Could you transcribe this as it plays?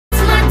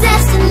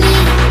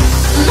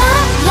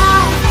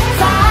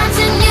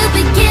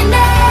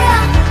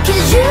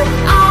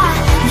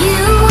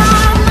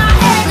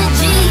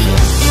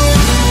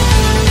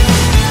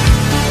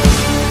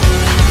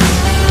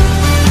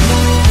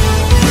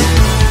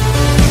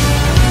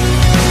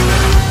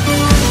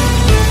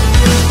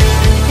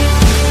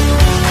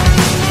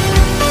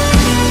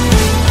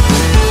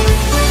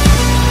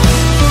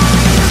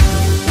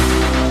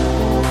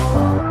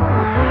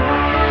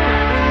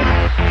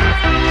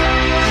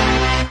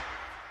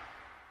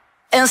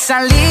El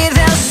salir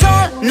del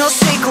sol no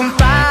se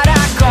compara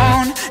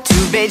con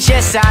tu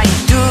belleza y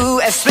tu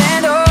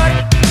esplendor.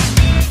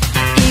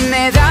 Y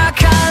me da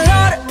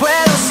calor,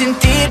 puedo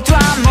sentir tu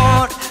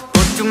amor.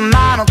 Por tu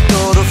mano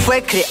todo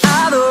fue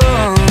creado.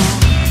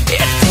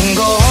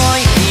 Tengo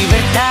hoy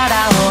libertad,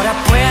 ahora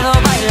puedo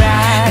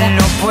bailar.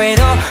 No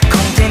puedo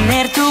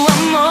contener tu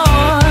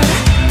amor.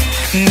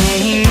 Me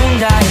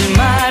inunda el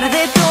mar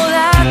de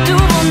toda tu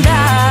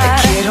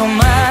bondad. Te quiero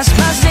más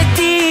de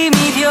ti,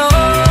 mi Dios.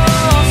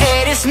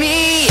 Eres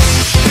mi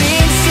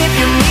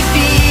principio, mi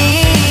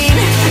fin,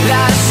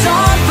 la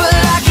razón por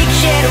la que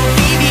quiero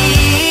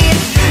vivir.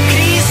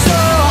 Cristo,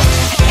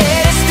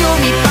 eres tú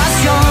mi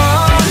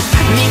pasión,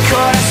 mi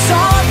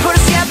corazón por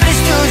siempre es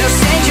tuyo,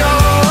 Señor.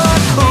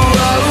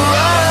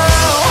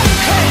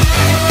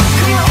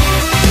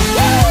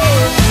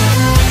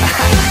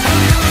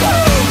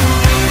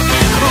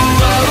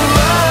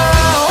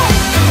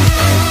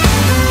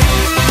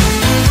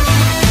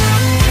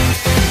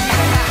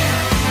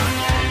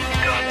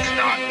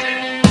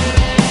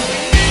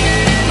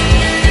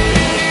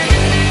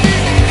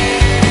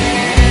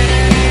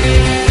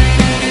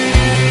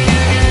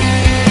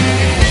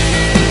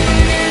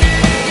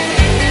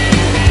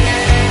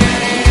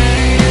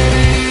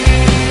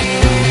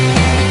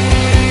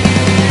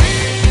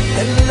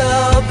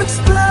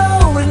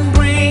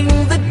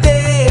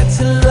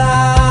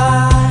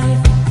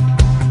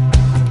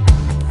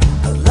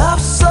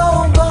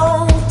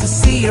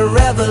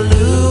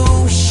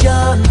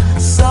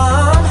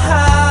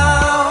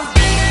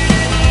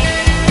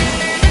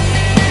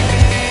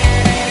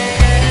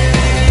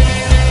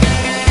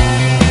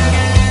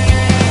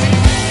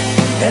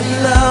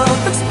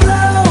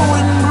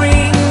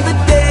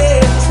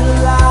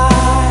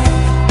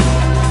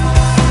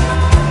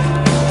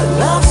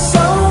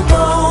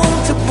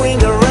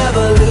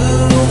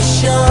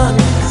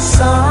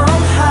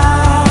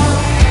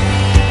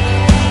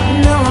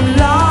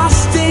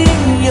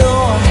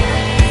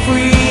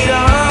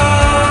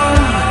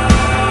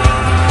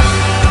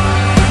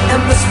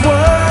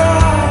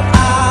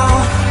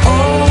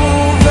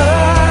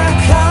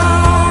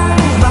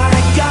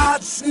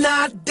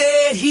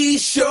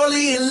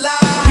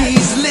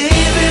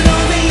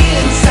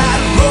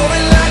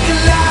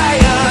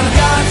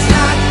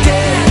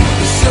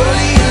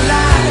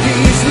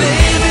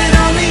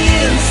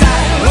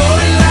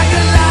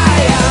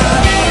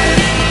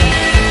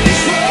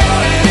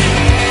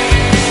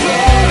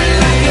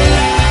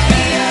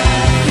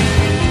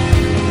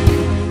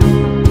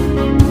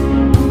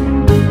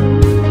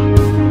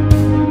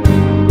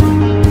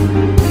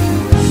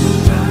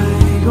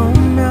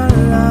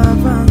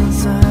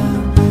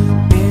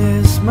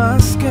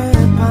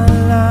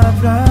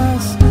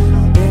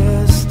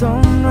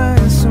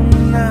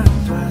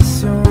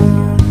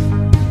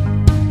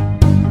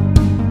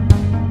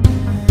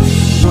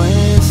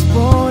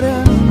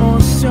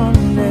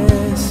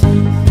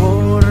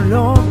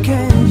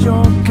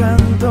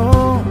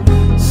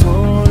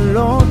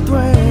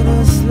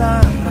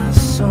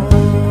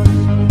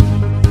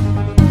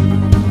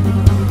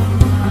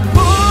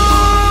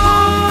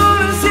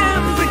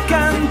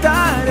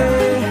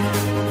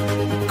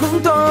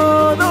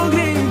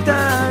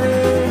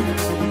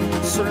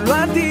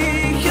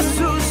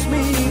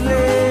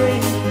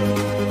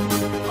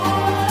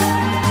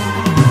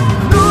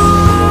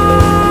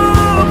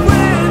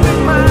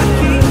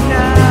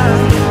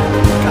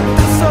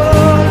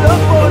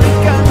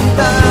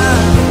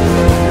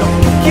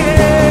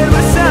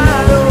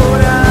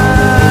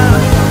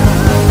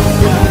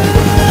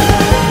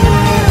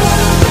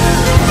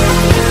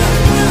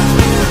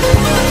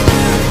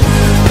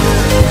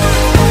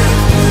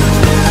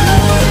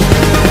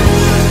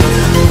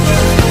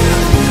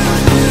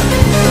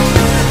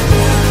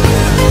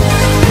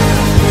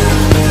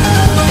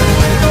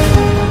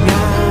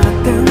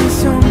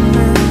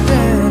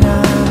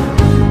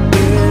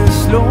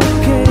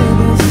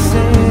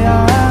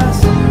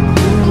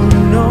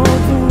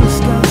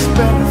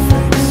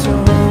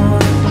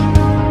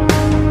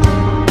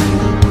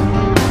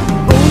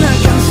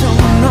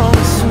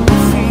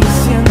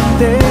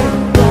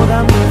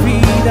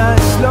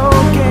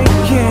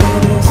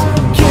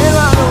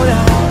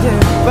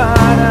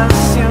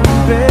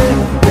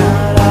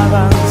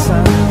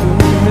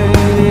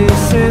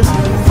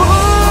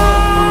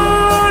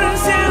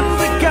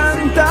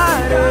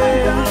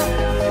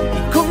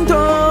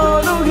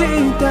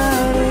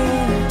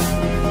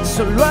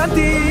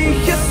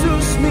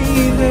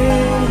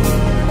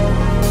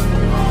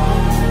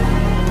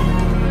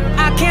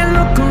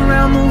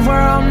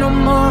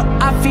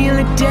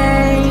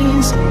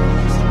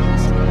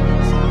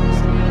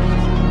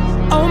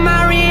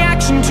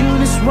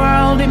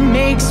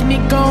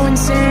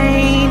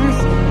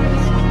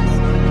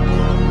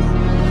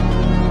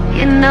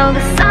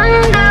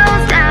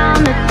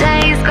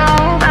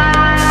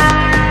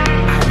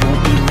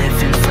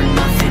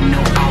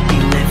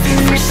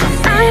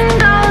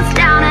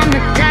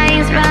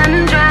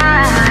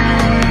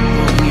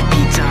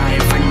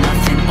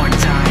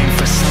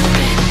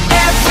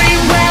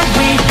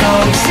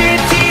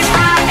 Cities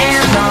high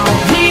and low,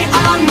 we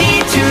all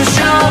need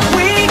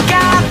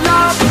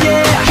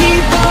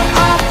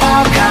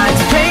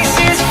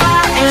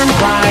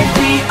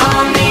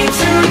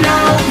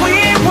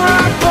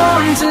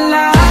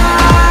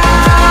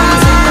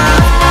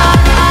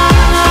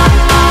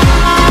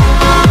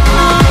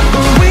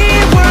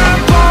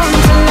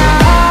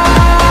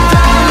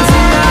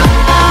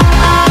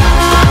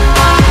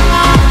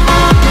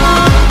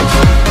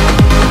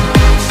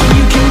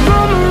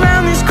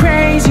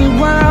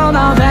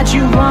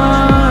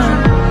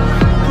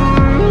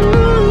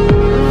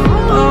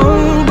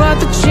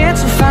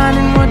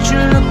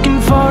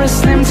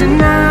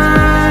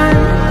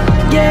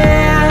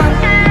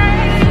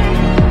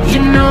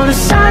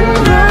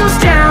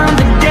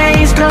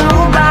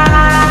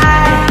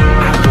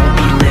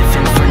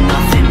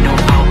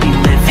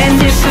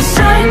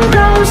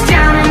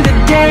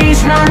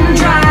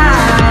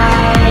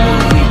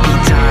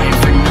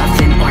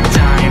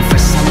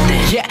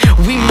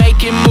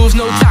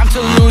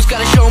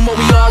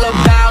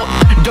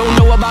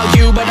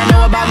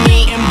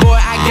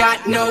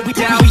got no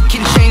doubt. We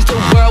can change the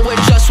world with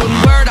just one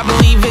word. I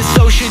believe it,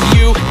 so should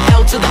you.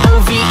 L to the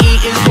O-V-E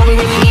is what we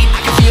really need. I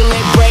can feel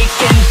it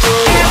breaking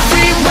through.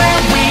 Everywhere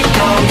we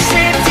go,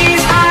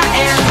 cities high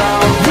and low,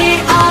 we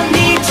all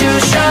need to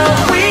show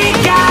we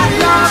got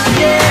love,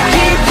 yeah.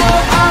 People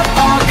of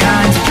all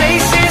kinds,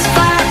 places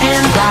far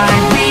and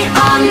wide, we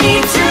all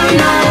need to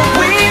know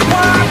we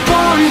were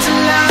born to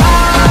love.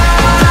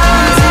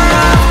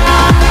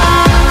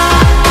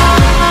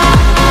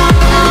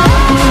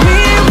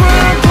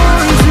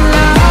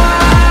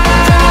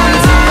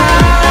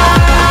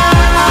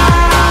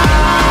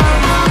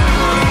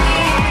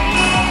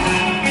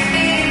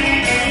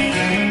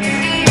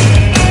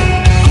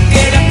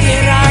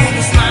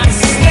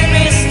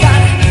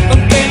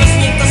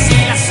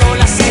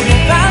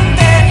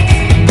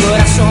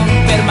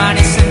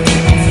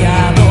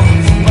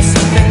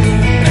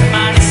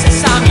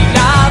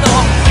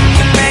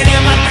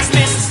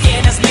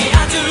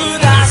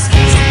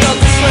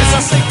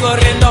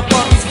 Corriendo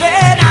por mis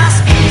venas,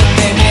 no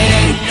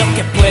temeré lo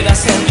que pueda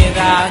hacerme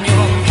daño.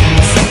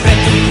 Siempre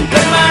tú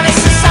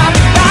permaneces a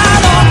mi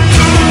lado.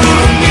 Tú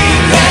mi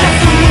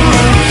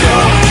refugio,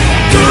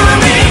 tú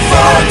mi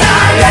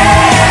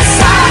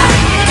fortaleza.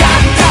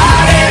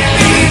 Cantaré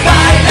y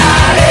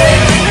bailaré,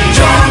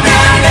 yo me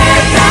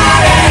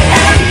alegraré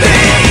en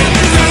ti.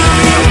 Tú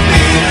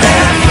mi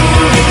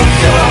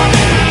refugio,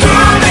 tú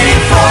mi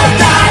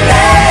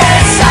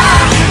fortaleza.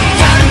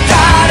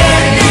 Cantaré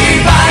y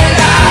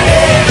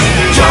bailaré,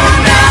 yo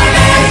me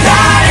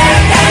alegraré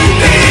en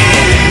ti.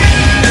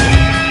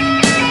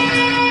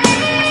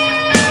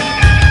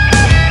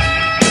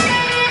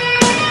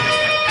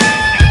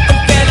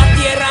 Aunque la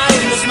tierra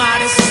y los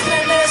mares se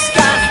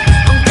estremezcan,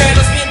 aunque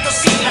los vientos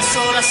y las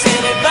olas se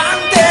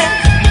levanten,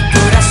 mi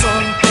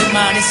corazón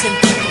permanece en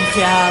ti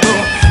confiado.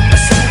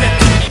 Pues siempre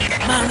tú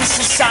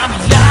permaneces a mi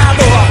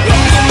lado.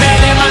 Tú me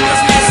levantas,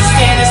 me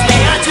sostienes, me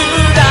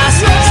ayudas.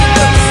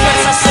 Siento tus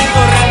fuerzas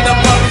corriendo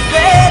por mis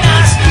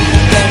venas. No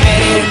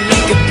temeré lo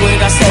que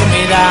pueda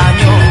hacerme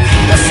daño.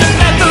 Pues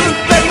siempre tú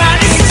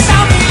permaneces a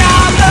mi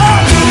lado.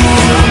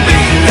 Tú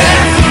mi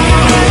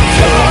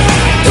refugio,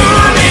 tú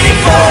mi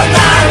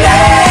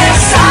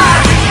fortaleza.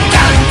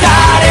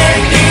 Cantaré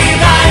y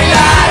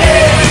bailaré,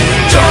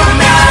 yo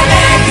me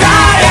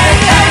alegraré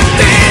en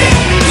ti.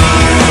 Tú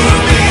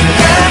mi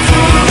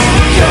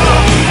refugio,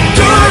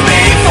 tú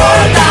mi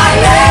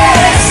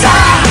fortaleza.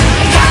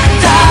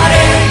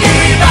 Cantaré y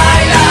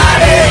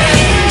bailaré,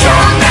 yo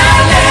me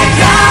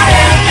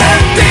alegraré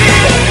en ti.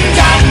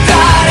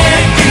 Cantaré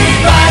y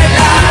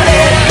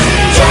bailaré,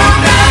 yo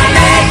me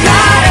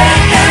alegraré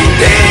en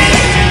ti.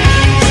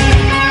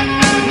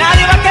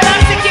 Nadie va a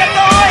quedarse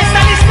quieto, ¿está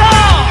listo?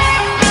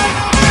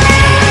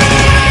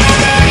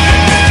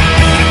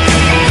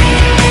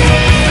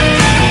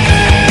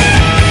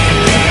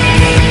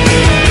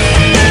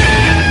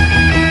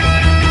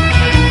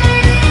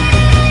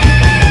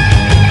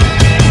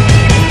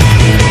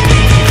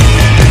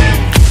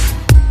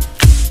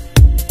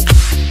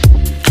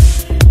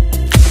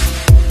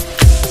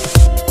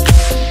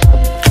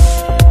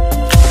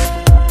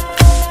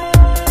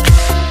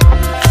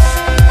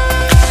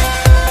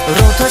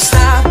 Roto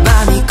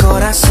estaba mi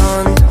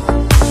corazón,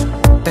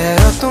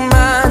 pero tu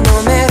mano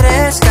me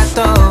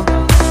rescató.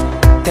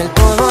 Del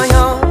polvo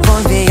yo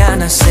volví a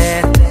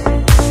nacer,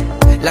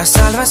 la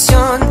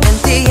salvación en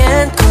ti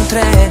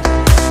encontré.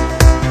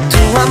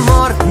 Tu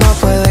amor no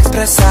puedo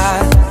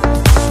expresar,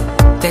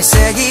 te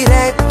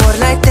seguiré por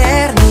la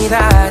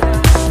eternidad.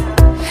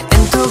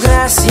 En tu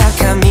gracia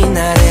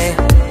caminaré,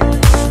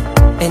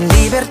 en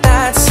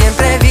libertad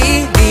siempre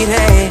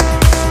viviré.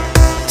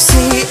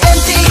 Sí, en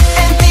ti,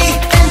 en ti,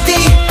 en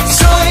ti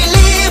soy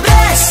libre,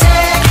 sé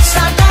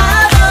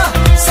exaltado,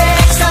 sé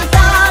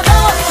exaltado.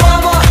 Tu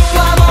amor, tu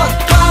amor,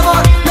 tu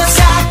amor no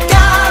se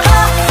acaba.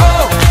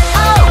 Oh,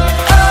 oh,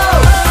 oh.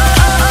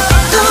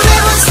 Tú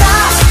vivo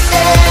estás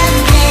en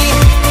mí,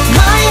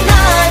 no hay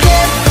nadie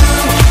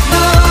en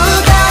tu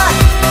lugar.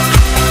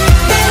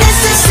 Te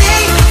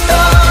necesito,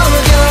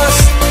 Dios,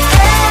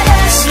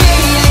 eres mi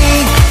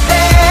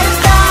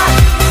libertad.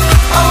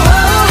 Oh,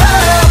 oh,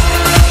 oh.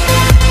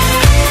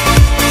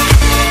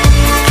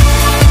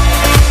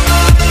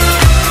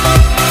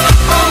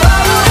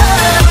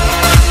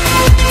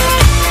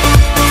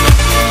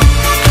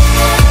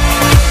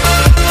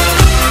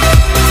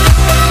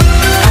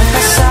 Al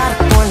pasar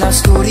por la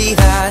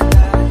oscuridad,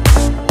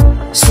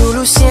 su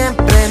luz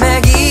siempre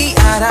me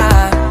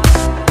guiará.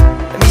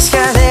 Mis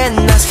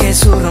cadenas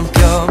Jesús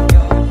rompió,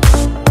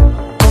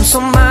 con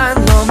su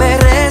mano me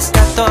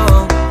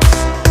rescató.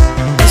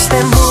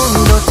 Este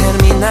mundo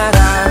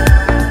terminará,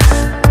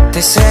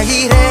 te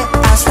seguiré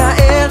hasta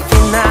el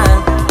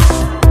final.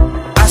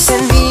 Haz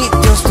en mí,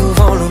 Dios, tu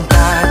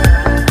voluntad.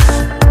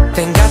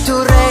 Venga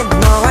tu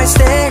reino a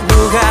este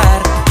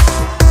lugar.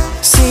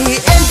 Sí,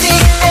 en ti,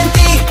 en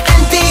ti,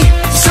 en ti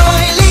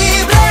soy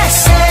libre,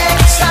 sé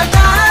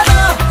exaltado,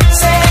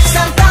 sé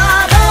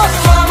exaltado.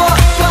 Tu amor,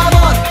 tu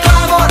amor, tu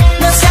amor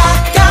no se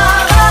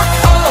acaba.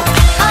 Oh,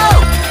 oh,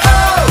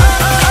 oh.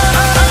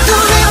 Tú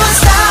vivo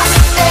estás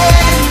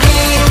en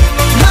mí,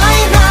 no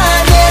hay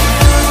nadie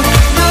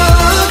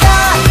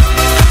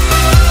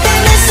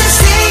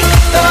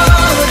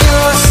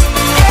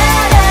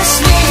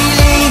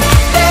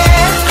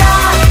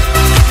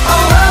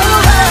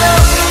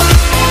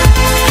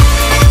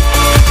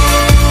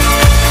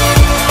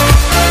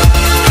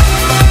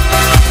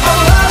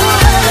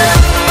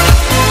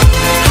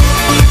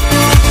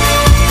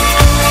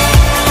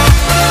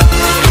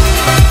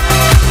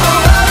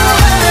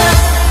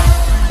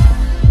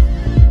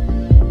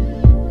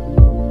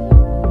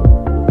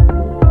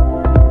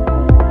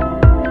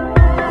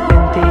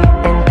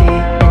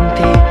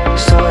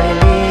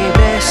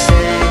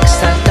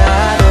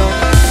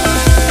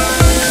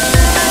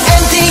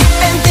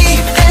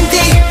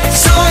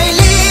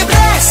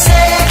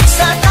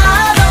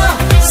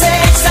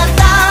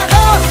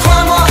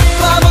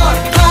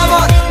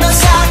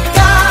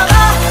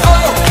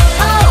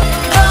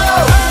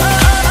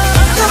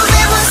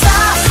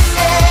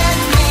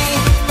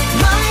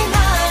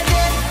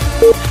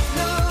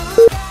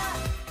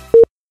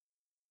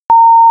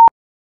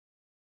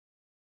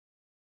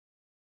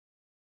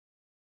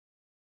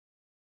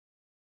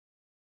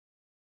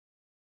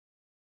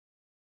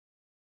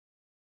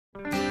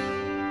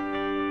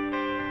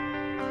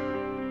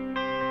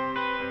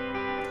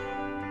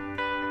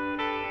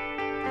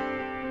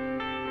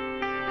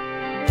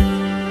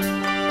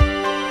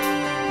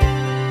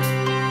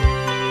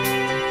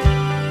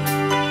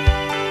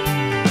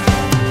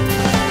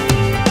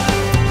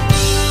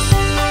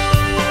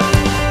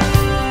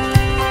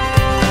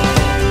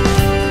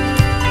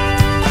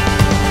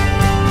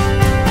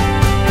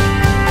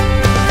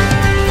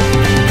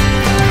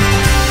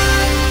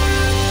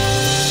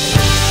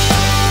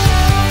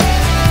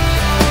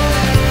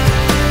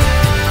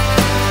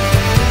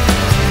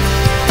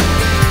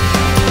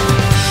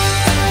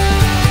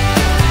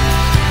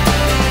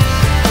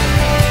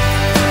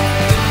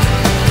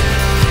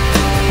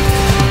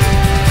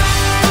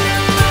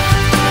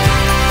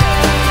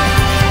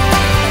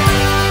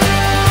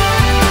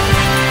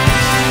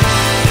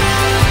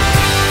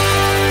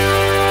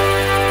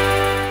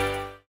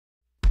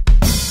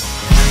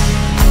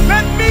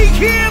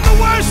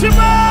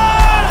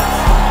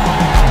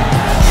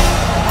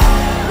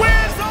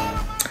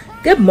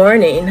Good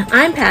morning.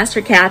 I'm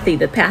Pastor Kathey,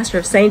 the pastor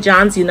of St.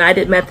 John's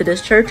United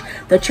Methodist Church,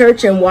 the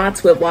church in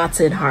Watts with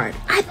Watson Heart.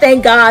 I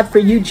thank God for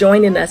you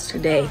joining us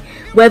today,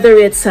 whether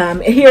it's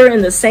here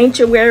in the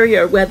sanctuary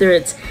or whether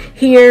it's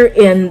here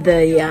in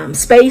the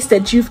space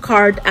that you've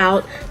carved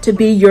out to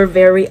be your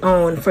very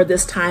own for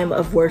this time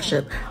of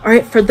worship. All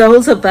right, for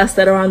those of us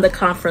that are on the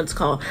conference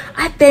call,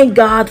 I thank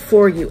God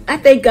for you. I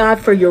thank God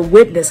for your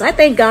witness. I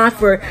thank God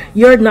for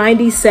your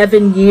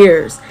 97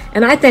 years.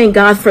 And I thank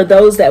God for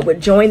those that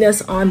would join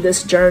us on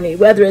this journey,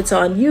 whether it's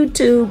on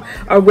YouTube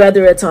or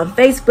whether it's on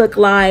Facebook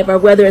Live or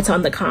whether it's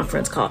on the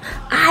conference call.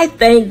 I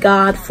thank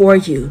God for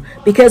you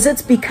because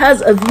it's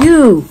because of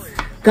you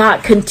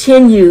God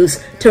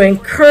continues to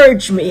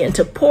encourage me and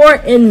to pour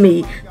in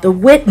me the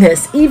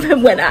witness,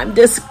 even when I'm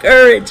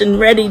discouraged and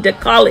ready to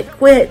call it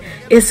quit.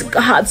 It's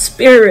God's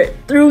Spirit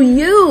through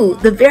you,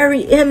 the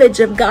very image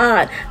of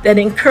God, that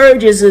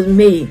encourages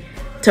me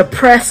to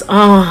press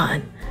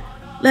on.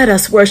 Let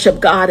us worship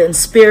God in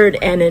spirit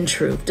and in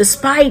truth,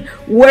 despite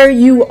where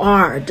you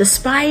are,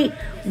 despite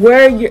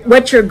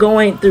what you're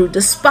going through,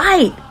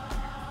 despite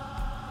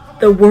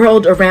the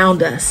world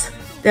around us,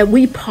 that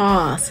we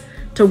pause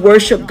to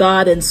worship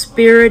God in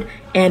spirit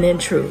and in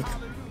truth.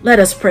 Let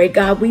us pray.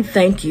 God, we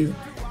thank you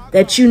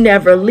that you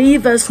never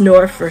leave us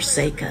nor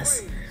forsake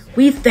us.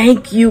 We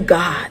thank you,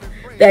 God,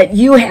 that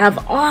you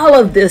have all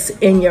of this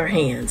in your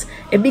hands.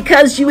 And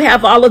because you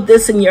have all of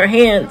this in your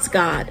hands,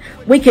 God,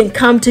 we can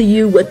come to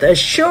you with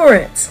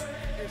assurance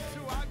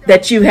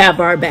that you have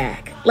our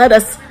back. Let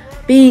us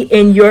be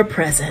in your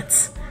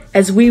presence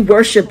as we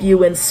worship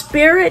you in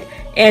spirit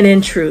and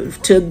in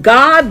truth. To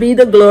God be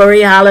the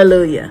glory.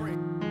 Hallelujah.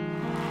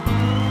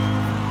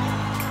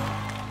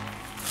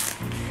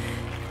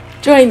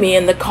 Join me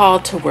in the call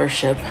to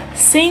worship.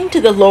 Sing to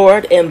the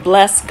Lord and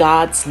bless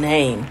God's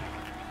name.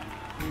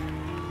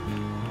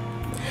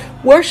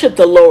 Worship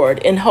the Lord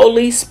in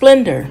holy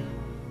splendor.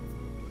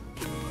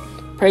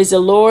 Praise the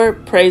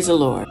Lord, praise the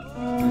Lord.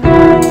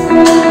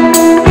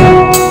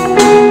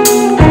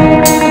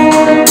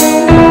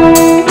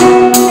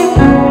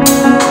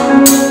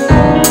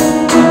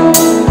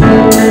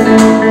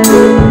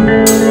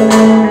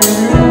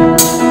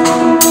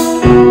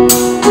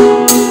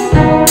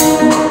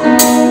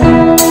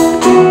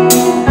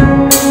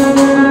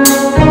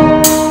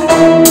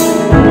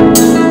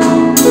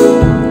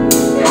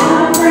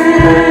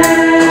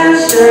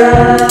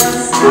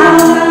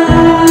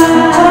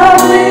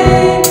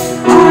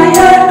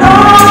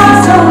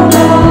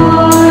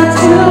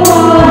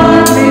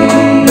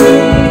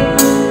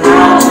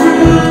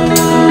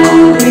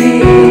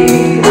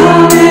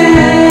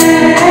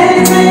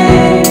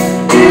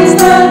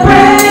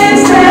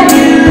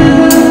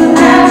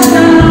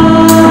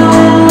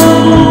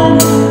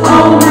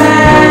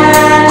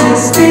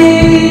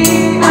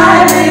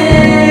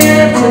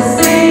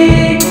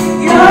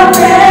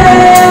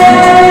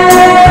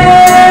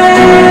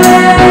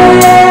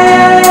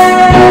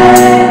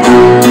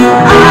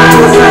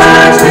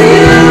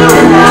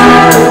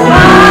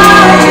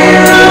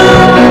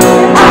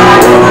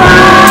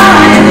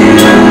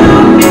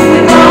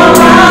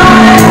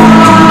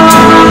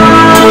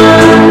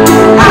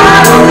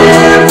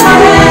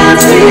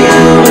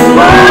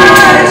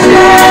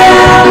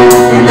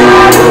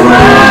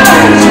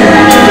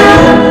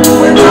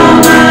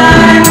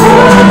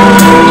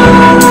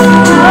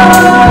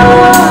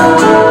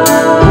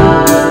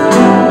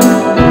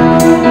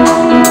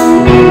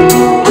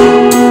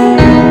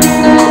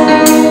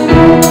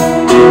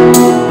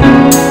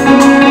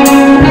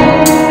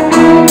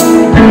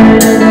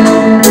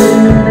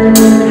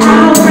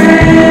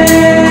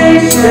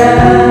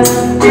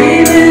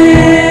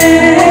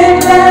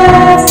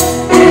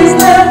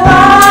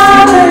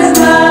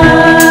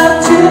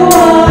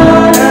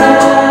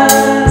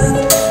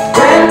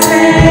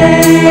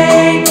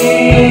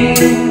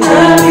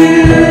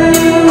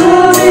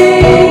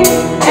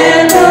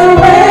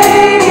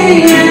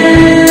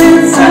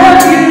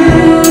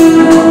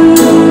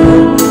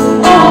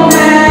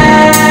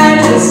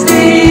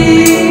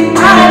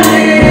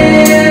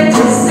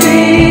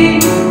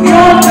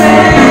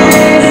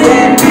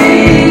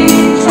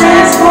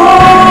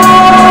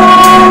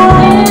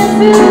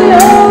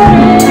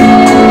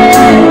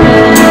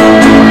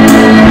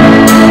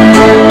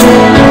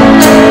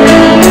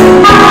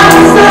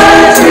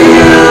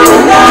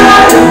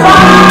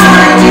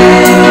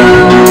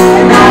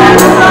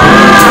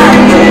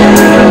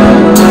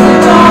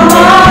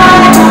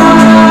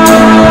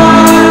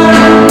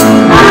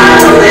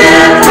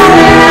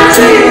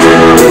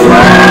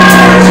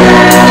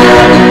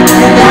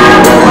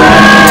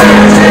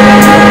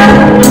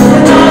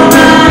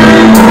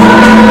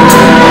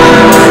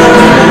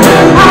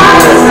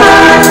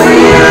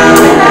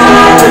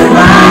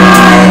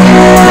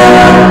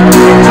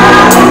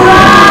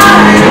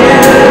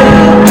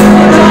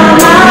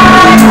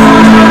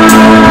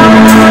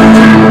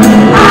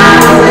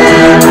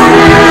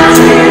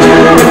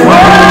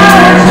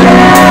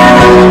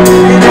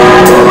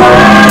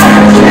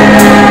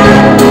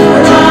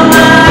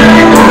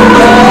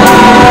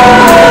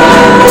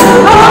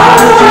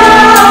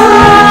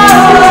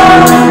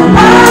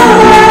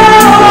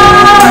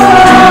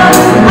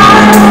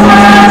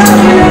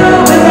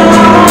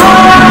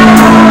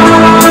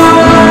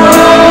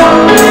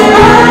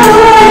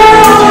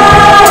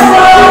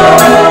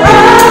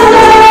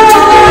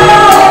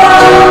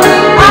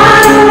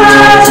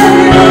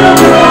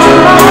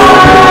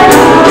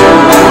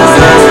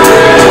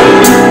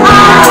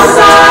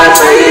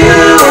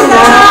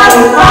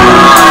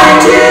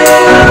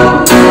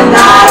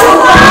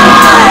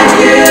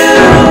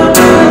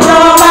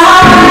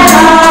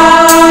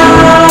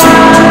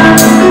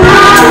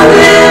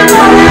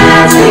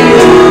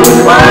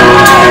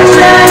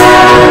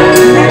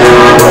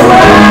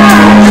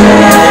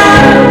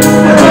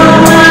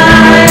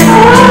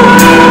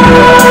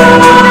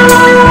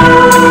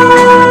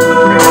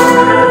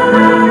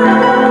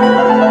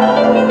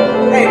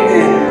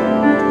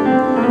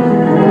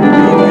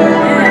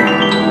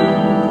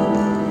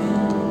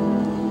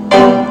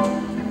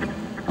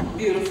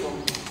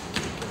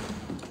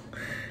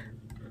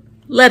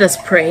 Let us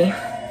pray.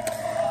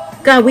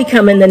 God, we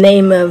come in the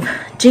name of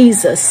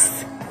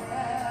Jesus.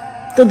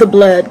 Through the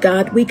blood,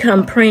 God, we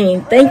come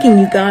praying, thanking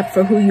you, God,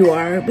 for who you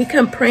are. We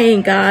come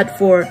praying, God,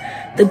 for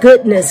the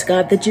goodness,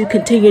 God, that you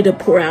continue to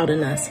pour out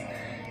in us.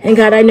 And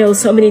God, I know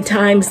so many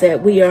times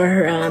that we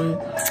are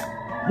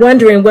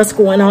wondering what's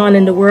going on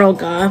in the world,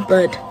 God,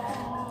 but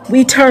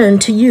we turn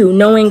to you,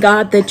 knowing,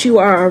 God, that you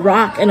are our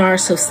rock and our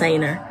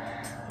sustainer.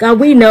 God,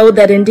 we know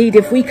that indeed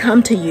if we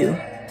come to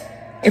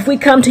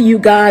you,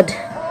 God,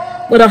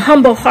 with a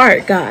humble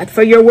heart, God,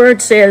 for your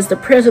word says the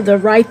prayer of the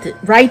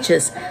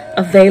righteous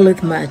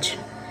availeth much.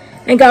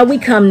 And God, we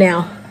come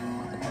now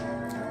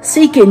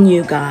seeking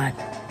you, God.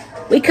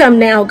 We come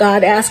now,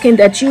 God, asking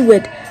that you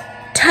would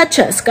touch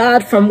us,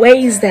 God, from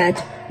ways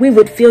that we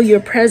would feel your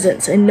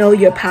presence and know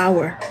your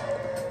power.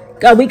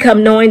 God, we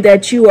come knowing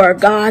that you are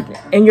God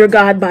and you're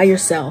God by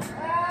yourself.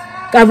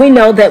 God, we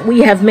know that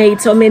we have made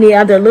so many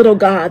other little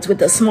gods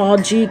with a small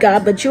g,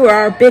 God, but you are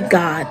our big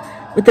God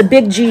with the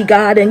big G,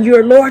 God, and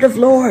you're Lord of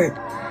Lords.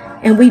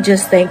 And we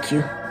just thank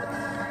you.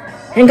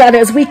 And God,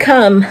 as we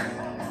come,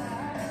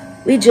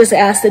 we just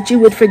ask that you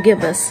would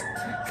forgive us.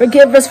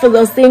 Forgive us for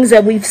those things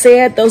that we've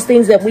said, those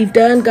things that we've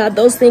done, God,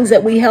 those things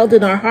that we held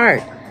in our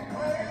heart.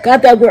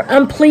 God, that were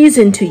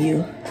unpleasing to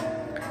you.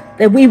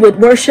 That we would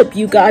worship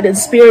you, God, in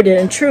spirit and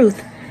in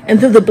truth and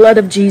through the blood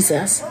of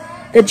Jesus.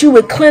 That you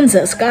would cleanse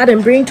us, God,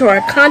 and bring to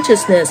our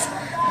consciousness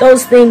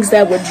those things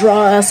that would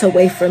draw us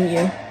away from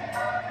you.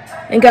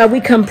 And God,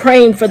 we come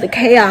praying for the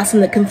chaos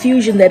and the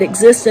confusion that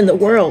exists in the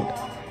world.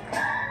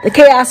 The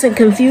chaos and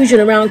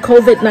confusion around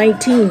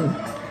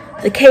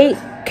COVID-19. The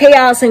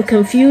chaos and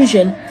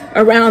confusion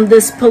around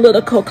this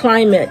political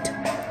climate.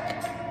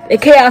 The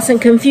chaos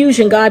and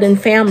confusion, God, in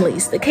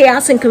families. The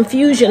chaos and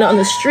confusion on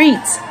the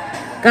streets.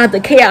 God, the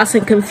chaos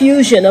and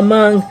confusion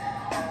among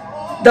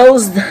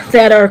those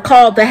that are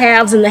called the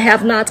haves and the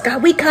have-nots.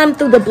 God, we come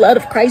through the blood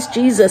of Christ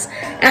Jesus,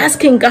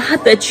 asking,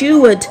 God, that you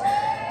would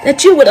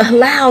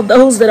allow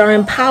those that are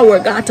in power,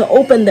 God, to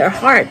open their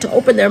heart, to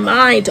open their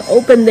mind, to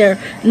open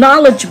their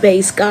knowledge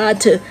base,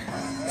 God, to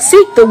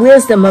seek the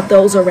wisdom of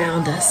those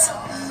around us.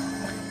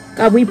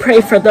 God, we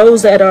pray for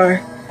those that are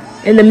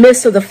in the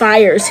midst of the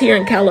fires here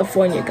in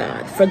California,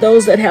 God, for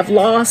those that have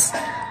lost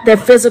their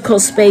physical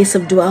space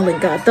of dwelling,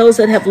 God, those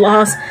that have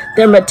lost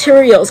their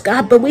materials,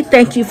 God, but we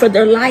thank you for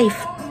their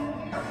life.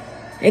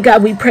 And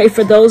God, we pray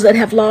for those that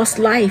have lost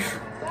life.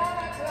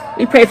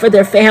 We pray for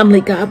their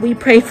family, God. We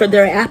pray for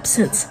their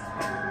absence.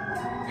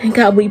 And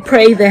God, we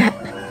pray that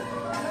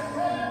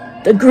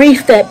the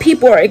grief that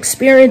people are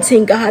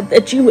experiencing, God,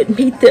 that you would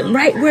meet them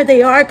right where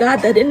they are,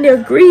 God, that in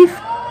their grief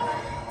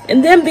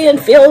and them being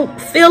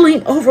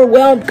feeling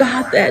overwhelmed,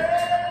 God,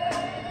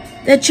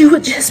 that you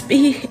would just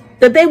be,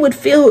 that they would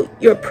feel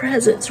your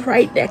presence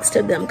right next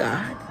to them,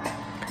 God.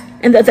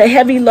 And that the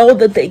heavy load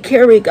that they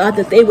carry, God,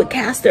 that they would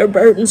cast their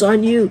burdens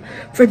on you.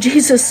 For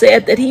Jesus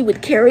said that he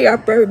would carry our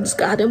burdens,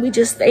 God. And we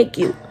just thank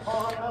you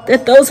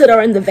that those that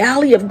are in the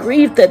valley of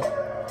grief, that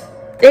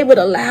they would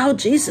allow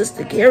Jesus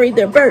to carry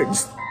their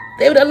burdens.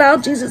 They would allow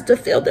Jesus to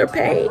feel their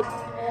pain.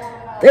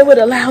 They would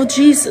allow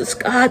Jesus,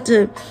 God,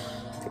 to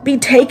be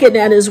taken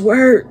at his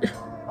word.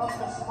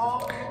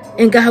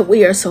 And God,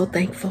 we are so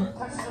thankful.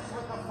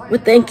 We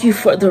thank you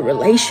for the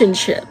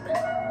relationship.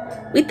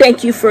 We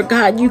thank you for,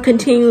 God, you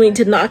continuing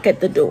to knock at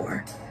the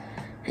door.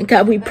 And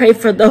God, we pray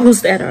for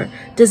those that are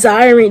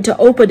desiring to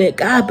open it,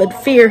 God,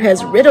 but fear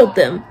has riddled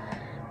them.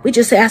 We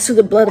just ask through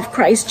the blood of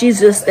Christ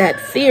Jesus that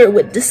fear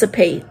would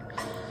dissipate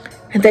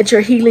and that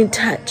your healing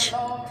touch.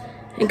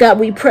 And God,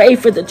 we pray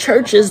for the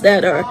churches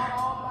that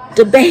are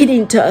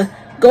debating to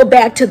go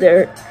back to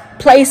their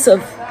place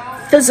of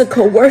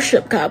physical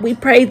worship, God. We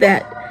pray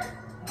that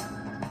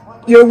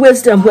your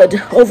wisdom would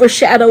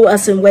overshadow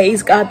us in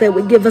ways, God, that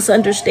would give us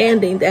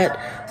understanding,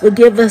 that would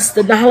give us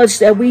the knowledge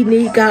that we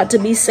need, God, to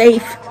be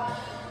safe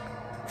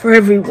for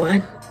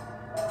everyone.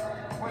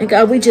 And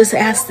God, we just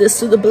ask this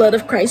through the blood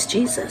of Christ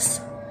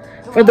Jesus,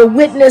 for the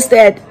witness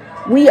that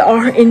we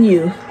are in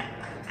you.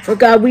 For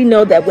God, we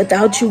know that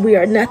without you, we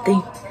are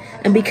nothing.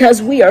 And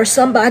because we are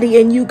somebody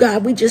in you,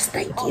 God, we just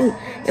thank you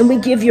and we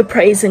give you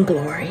praise and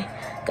glory.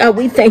 God,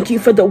 we thank you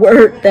for the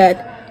word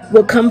that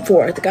will come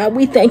forth. God,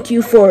 we thank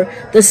you for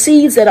the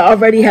seeds that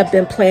already have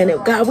been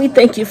planted. God, we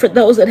thank you for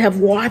those that have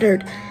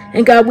watered.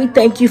 And God, we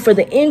thank you for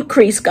the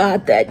increase,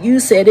 God, that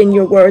you said in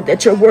your word,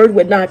 that your word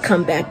would not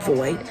come back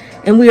void.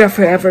 And we are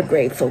forever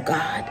grateful,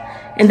 God.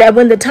 And that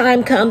when the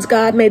time comes,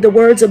 God, may the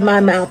words of my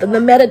mouth and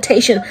the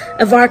meditation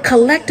of our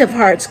collective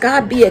hearts,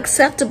 God, be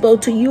acceptable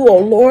to you, O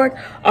Lord,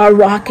 our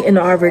rock and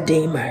our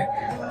redeemer.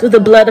 Through the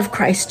blood of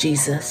Christ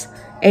Jesus.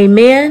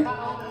 Amen,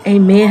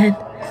 amen,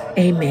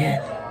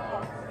 amen.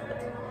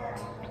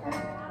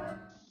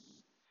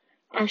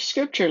 Our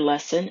scripture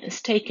lesson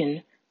is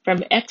taken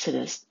from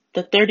Exodus,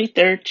 the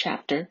 33rd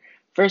chapter,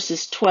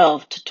 verses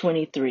 12 to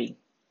 23.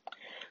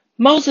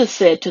 Moses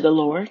said to the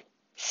Lord,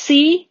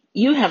 "See,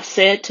 you have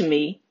said to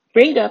me,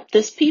 bring up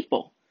this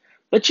people,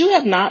 but you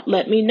have not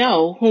let me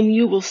know whom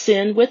you will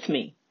send with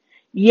me.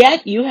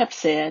 Yet you have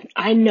said,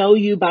 I know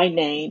you by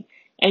name,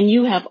 and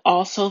you have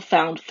also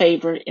found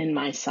favor in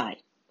my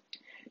sight."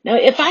 Now,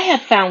 if I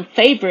have found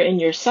favor in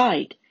your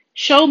sight,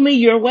 show me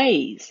your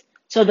ways,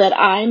 so that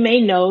I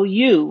may know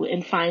you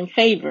and find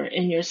favor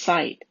in your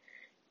sight.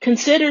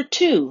 Consider,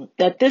 too,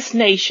 that this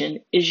nation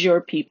is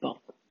your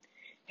people."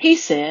 He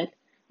said,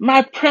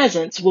 "My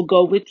presence will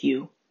go with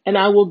you, and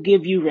I will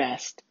give you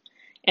rest."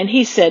 And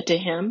he said to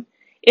him,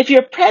 "If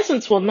your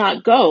presence will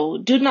not go,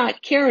 do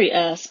not carry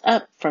us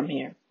up from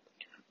here.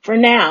 For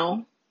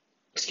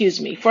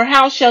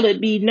how shall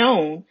it be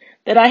known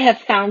that I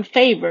have found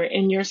favor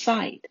in your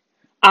sight,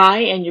 I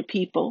and your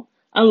people,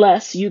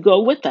 unless you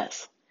go with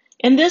us?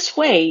 In this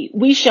way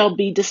we shall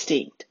be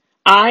distinct,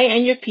 I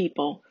and your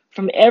people,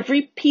 from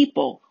every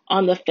people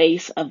on the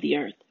face of the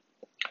earth."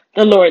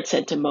 The Lord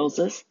said to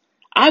Moses,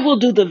 "I will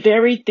do the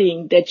very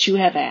thing that you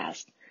have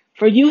asked,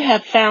 for you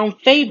have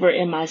found favor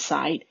in my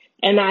sight,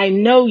 and I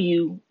know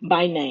you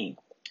by name."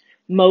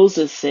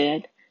 Moses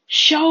said,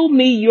 "Show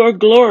me your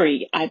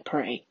glory, I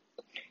pray."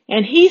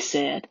 And he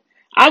said,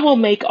 "I will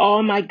make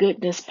all my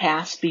goodness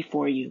pass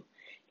before you,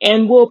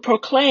 and will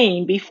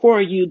proclaim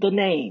before you the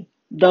name,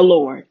 the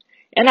Lord.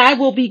 And I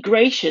will be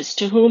gracious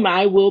to whom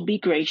I will be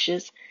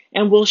gracious,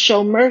 and will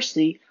show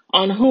mercy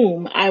on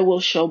whom I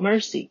will show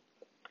mercy."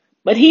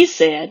 But he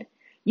said,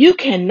 "You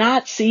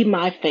cannot see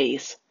my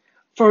face,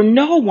 for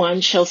no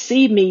one shall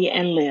see me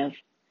and live."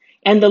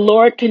 And the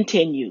Lord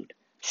continued,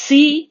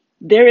 "See,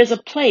 there is a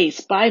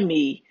place by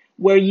me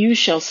where you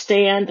shall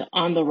stand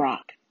on the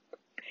rock.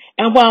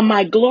 And while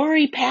my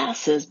glory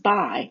passes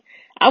by,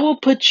 I will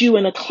put you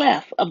in a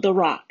cleft of the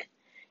rock,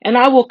 and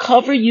I will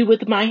cover you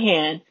with my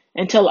hand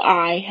until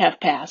I have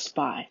passed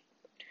by.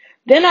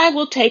 Then I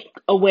will take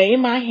away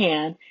my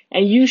hand,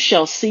 and you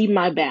shall see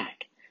my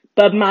back,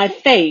 but my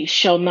face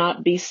shall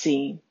not be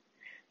seen."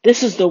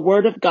 This is the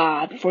word of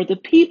God for the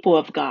people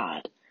of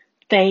God.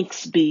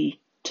 Thanks be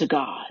to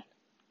God.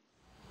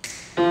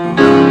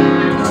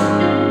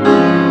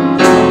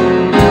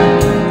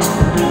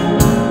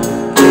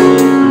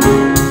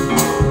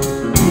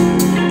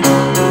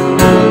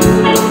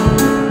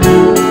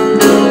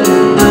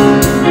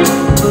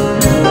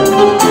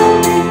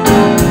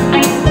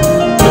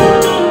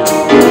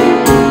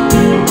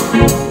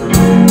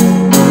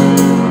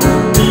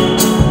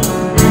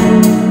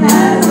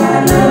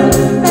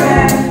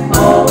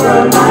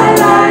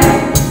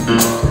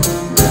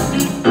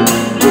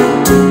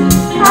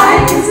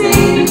 I can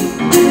see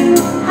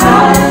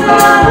how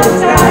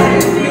the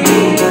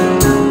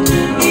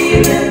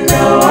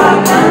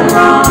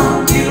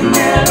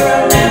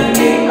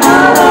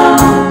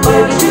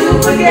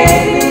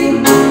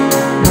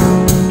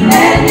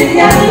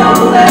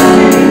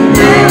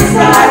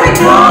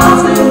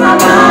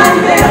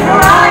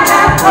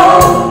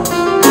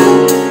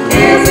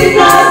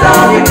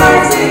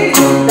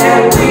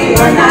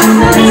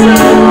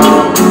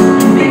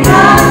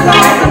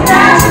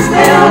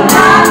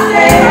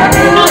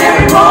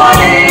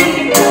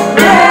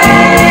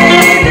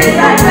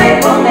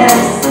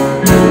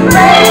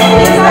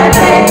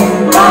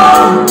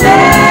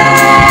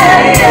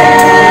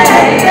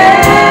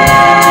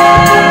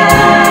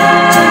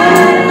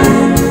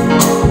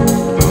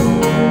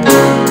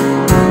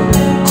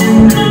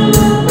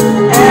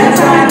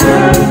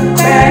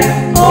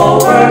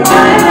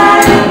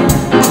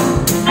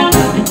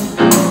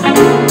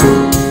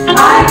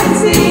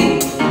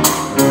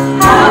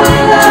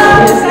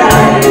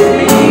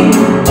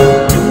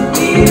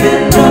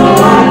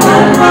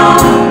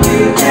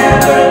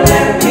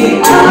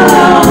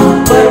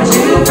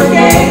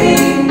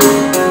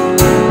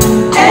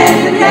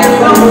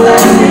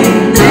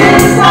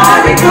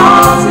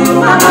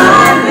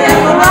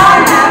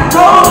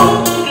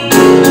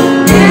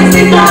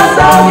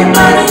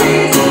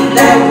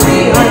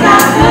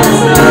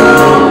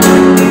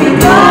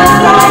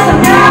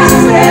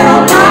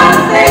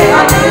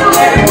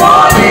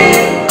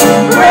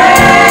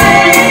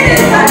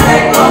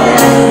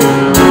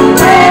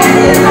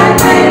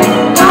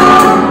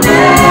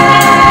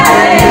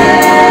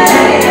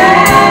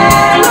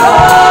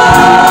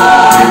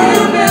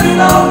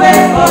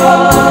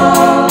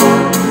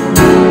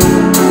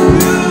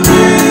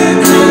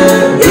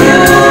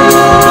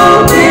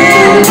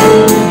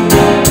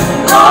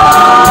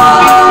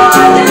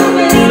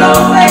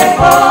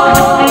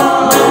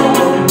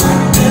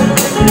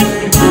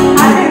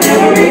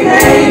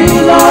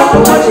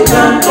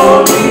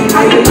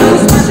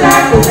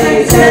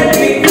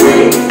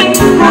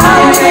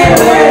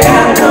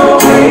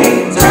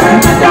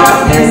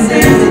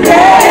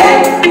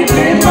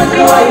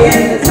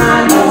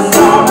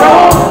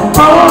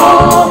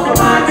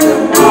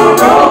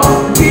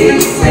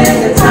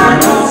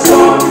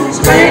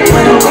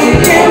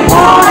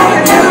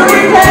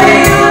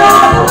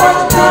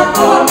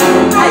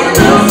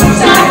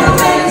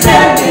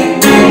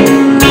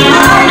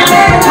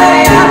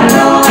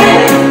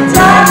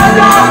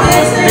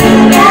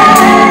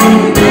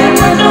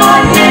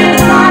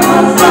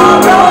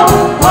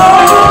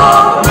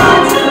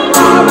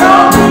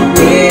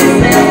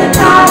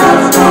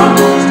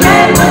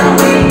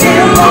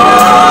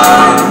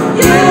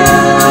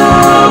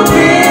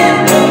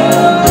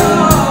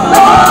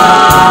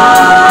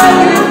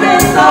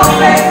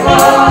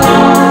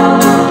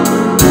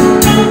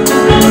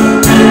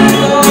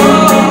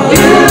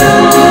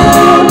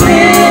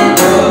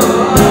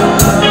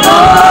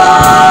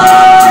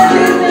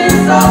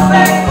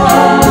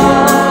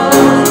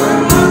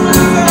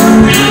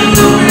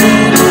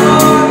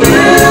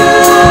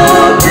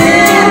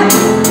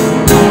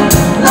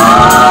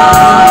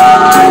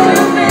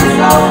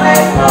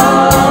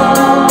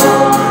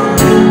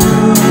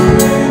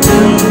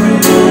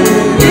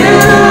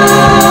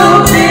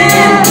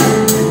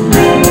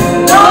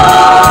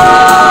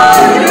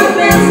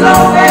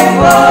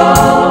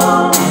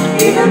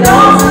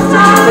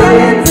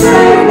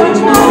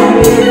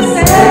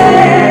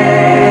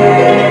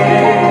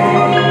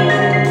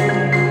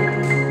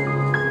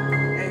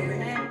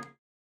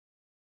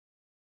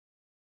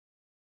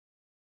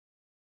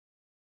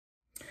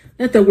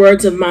Let the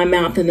words of my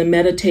mouth and the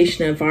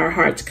meditation of our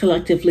hearts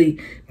collectively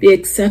be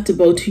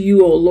acceptable to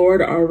you, O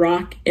Lord, our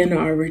rock and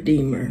our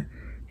redeemer.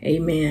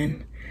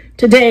 Amen.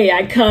 Today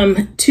I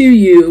come to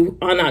you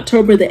on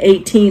October the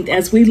 18th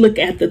as we look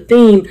at the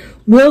theme,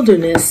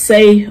 Wilderness,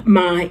 Say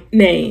My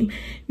Name.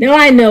 Now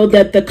I know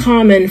that the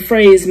common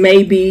phrase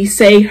may be,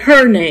 say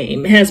her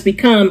name, has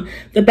become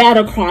the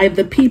battle cry of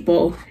the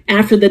people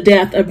after the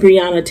death of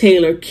Breonna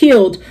Taylor,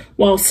 killed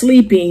while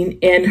sleeping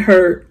in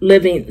her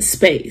living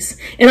space.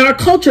 In our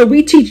culture,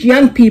 we teach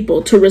young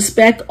people to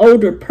respect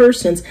older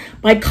persons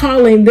by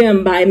calling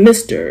them by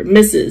Mr.,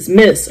 Mrs.,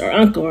 Miss, or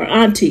uncle, or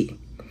auntie.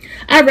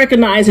 I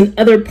recognize in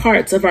other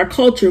parts of our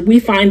culture, we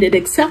find it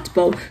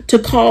acceptable to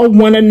call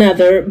one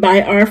another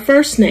by our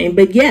first name,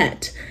 but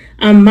yet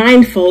I'm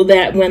mindful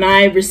that when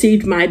I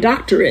received my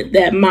doctorate,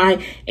 that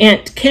my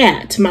Aunt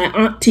Cat, my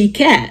Auntie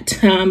Cat,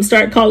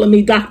 started calling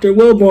me Dr.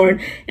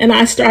 Wilborn, and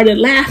I started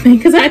laughing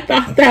because I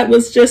thought that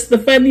was just the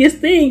funniest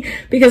thing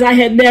because I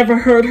had never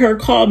heard her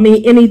call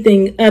me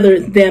anything other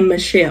than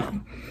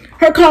Michelle.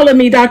 Her calling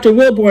me Dr.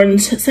 Wilborn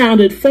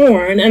sounded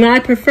foreign, and I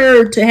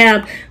preferred to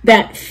have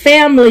that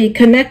family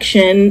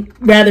connection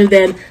rather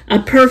than a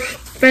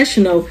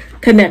professional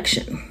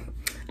connection.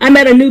 I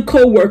met a new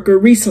coworker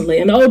recently,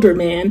 an older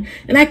man,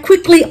 and I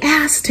quickly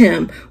asked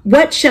him,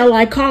 what shall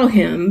I call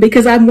him?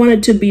 Because I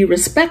wanted to be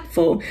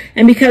respectful,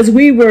 and because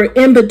we were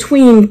in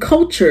between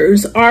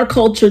cultures, our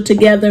culture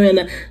together and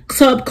a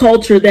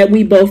subculture that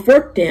we both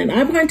worked in.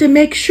 I wanted to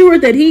make sure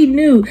that he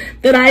knew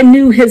that I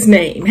knew his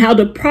name, how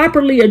to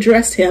properly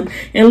address him,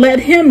 and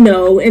let him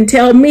know and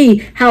tell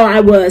me how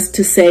I was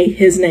to say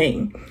his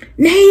name.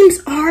 Names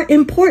are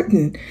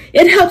important.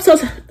 It helps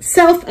us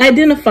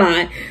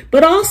self-identify,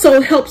 but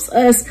also helps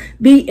us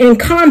be in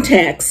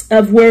context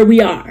of where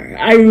we are.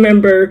 I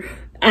remember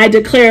I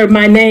declared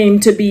my name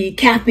to be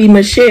Kathey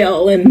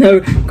Michelle, and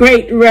the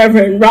great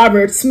Reverend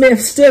Robert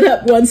Smith stood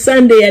up one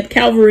Sunday at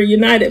Calvary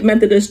United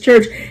Methodist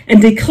Church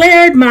and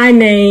declared my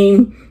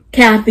name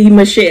Kathey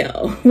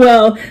Michelle.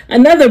 Well,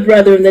 another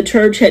brother in the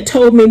church had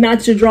told me not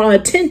to draw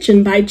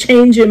attention by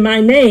changing my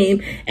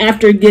name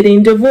after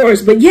getting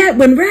divorced. But yet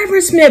when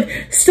Reverend Smith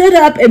stood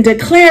up and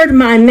declared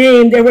my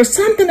name, there was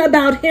something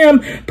about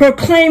him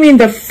proclaiming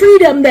the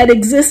freedom that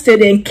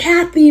existed in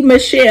Kathey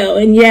Michelle.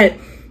 And yet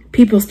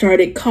people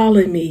started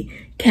calling me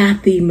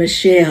Kathey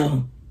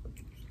Michelle.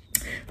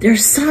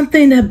 There's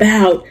something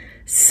about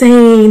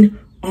saying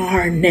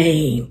our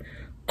name,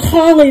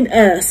 calling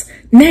us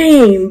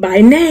name by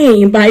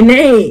name by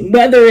name,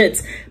 whether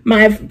it's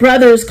my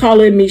brothers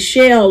calling me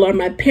Shell, or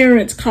my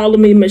parents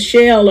calling me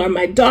Michelle, or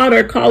my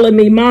daughter calling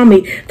me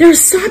Mommy. There's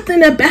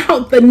something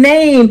about the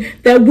name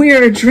that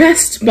we're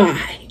addressed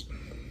by.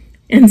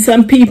 And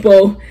some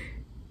people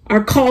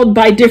are called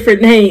by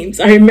different names.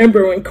 I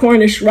remember when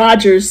Cornish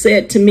Rogers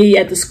said to me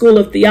at the School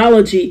of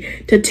Theology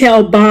to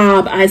tell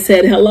Bob I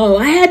said hello.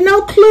 I had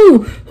no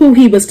clue who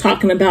he was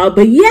talking about,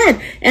 but yet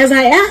as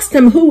I asked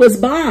him who was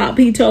Bob,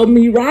 he told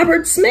me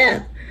Robert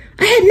Smith.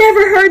 I had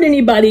never heard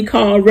anybody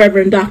call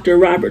Reverend Dr.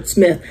 Robert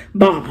Smith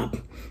Bob.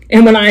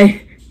 And when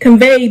I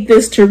conveyed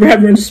this to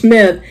Reverend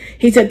Smith,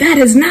 he said, that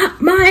is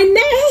not my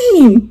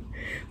name.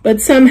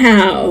 But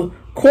somehow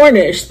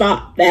Cornish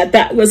thought that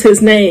that was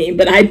his name,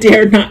 but I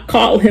dared not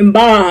call him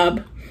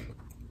Bob.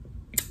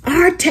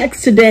 Our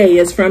text today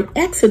is from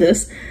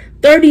Exodus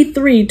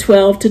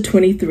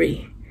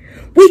 33:12-23.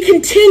 We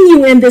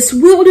continue in this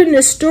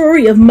wilderness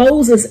story of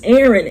Moses,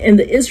 Aaron, and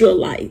the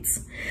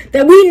Israelites.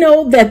 That we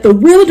know that the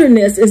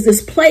wilderness is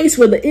this place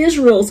where the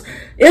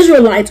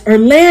Israelites are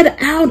led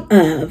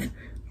into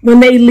when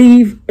they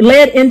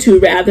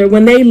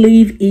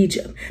leave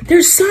Egypt.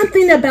 There's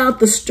something about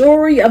the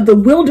story of the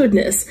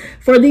wilderness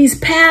for these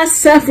past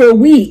several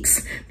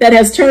weeks that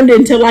has turned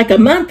into like a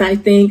month, I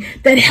think,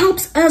 that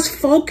helps us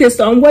focus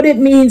on what it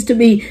means to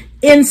be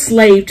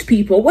enslaved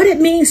people, what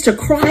it means to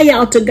cry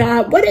out to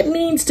God, what it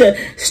means to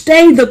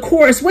stay the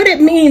course, what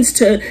it means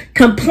to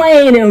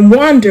complain and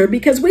wonder,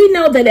 because we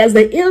know that as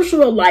the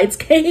Israelites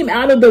came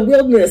out of the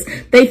wilderness,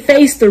 they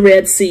faced the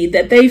Red Sea,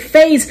 that they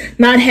faced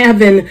not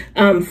having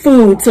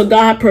food, so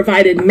God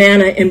provided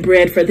manna and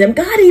bread for them.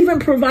 God even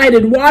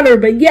provided water,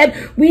 but yet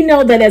we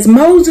know that as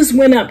Moses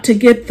went up to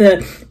get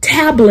the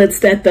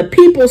tablets, that the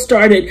people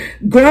started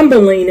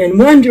grumbling and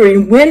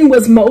wondering when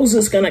was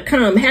Moses going to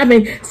come,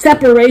 having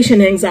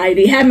separation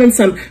anxiety, having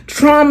some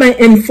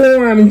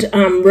trauma-informed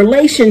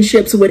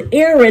relationships with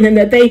Aaron, and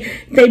that they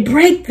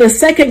break the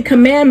second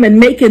commandment,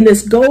 making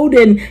this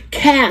golden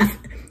calf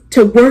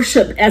to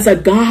worship as a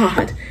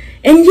god.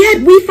 And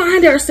yet we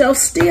find ourselves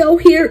still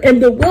here in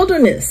the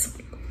wilderness.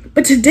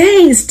 But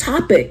today's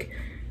topic,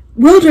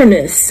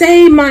 wilderness,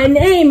 say my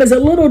name, is a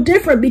little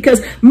different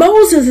because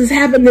Moses is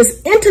having this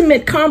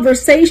intimate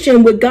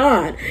conversation with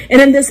God.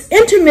 And in this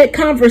intimate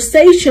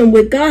conversation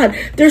with God,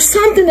 there's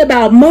something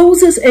about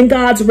Moses and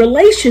God's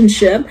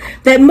relationship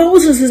that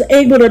Moses is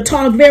able to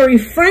talk very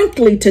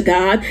frankly to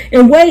God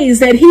in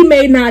ways that he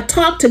may not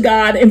talk to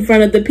God in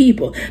front of the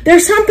people.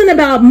 There's something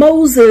about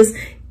Moses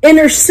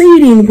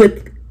interceding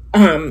with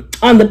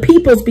on the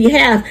people's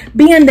behalf,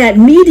 being that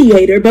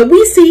mediator. But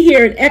we see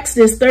here in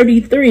Exodus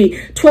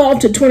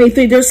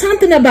 33:12-23, there's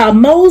something about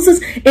Moses'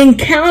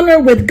 encounter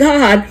with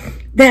God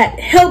that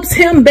helps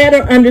him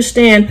better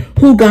understand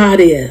who God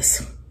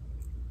is.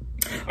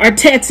 Our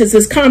text is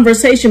this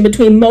conversation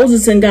between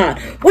Moses and God.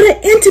 What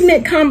an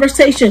intimate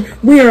conversation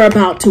we are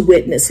about to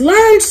witness.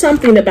 Learn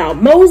something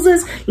about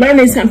Moses,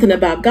 learning something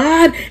about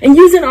God, and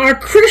using our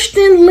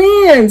Christian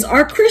lens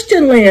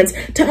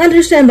to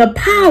understand the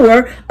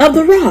power of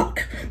the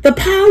rock, the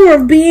power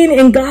of being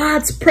in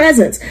God's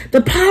presence,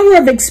 the power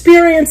of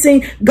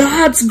experiencing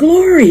God's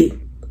glory.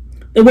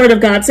 The word of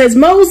God says,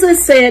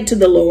 Moses said to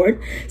the Lord,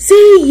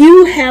 "See,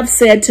 you have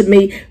said to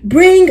me,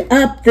 bring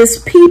up this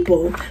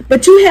people,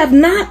 but you have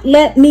not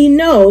let me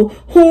know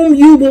whom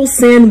you will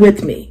send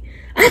with me."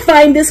 I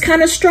find this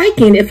kind of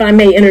striking, if I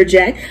may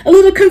interject, a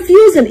little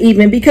confusing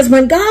even, because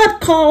when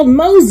God called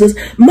Moses,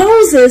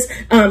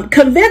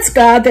 convinced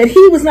God that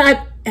he was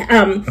not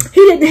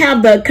he didn't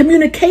have the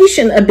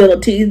communication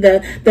ability,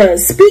 the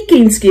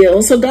speaking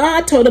skills. So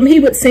God told him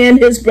he would send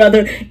his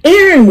brother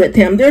Aaron with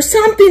him. There's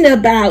something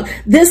about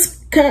this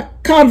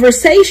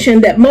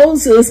conversation that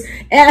Moses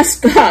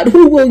asked God,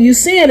 "Who will you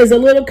send?" is a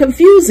little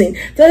confusing.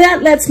 So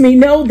that lets me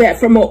know that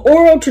from an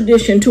oral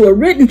tradition to a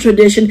written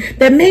tradition,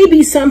 that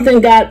maybe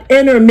something got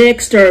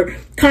intermixed or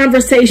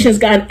conversations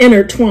got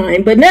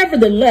intertwined. But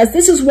nevertheless,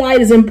 this is why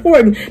it is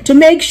important to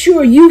make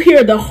sure you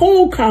hear the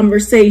whole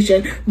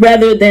conversation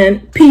rather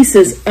than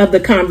pieces of the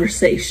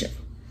conversation.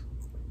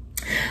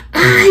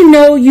 "I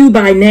know you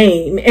by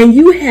name, and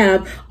you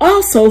have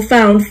also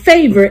found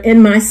favor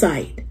in my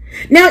sight.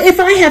 Now, if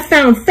I have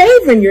found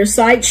favor in your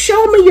sight,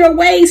 show me your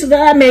way so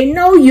that I may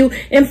know you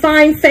and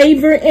find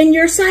favor in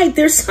your sight."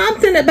 There's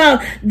something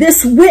about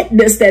this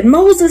witness that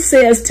Moses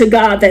says to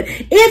God, that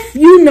if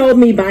you know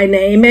me by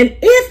name, and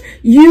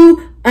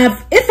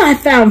if I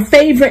found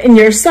favor in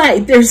your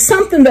sight, there's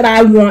something that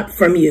I want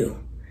from you.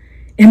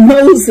 And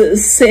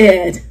Moses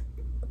said,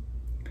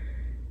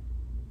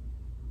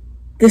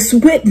 this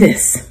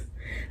witness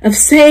of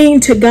saying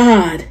to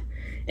God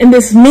in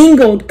this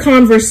mingled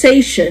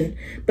conversation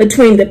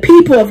between the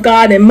people of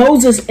God and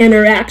Moses'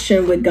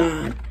 interaction with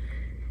God.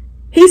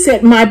 He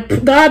said,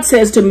 God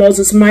says to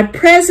Moses, "My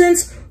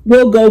presence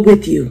will go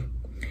with you,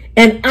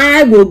 and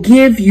I will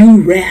give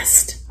you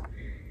rest."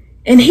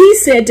 And he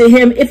said to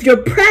him, "If your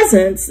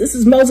presence," this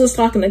is Moses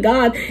talking to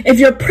God, "if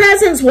your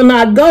presence will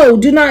not go,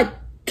 do not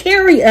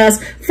carry us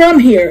from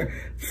here.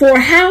 For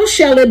how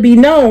shall it be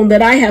known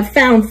that I have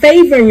found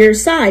favor in your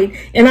sight,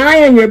 and I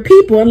and your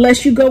people,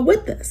 unless you go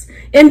with us?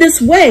 In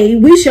this way,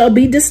 we shall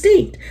be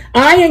distinct,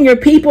 I and your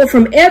people,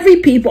 from every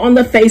people on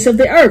the face of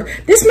the earth."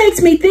 This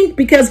makes me think,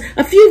 because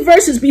a few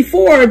verses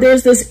before,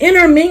 there's this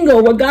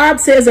intermingle where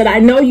God says that I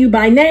know you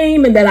by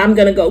name and that I'm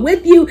going to go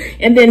with you.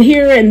 And then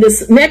here in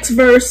this next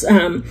verse,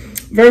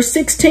 verse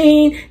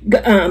 16,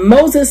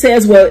 Moses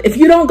says, well, if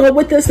you don't go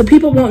with us, the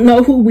people won't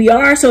know who we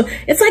are. So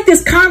it's like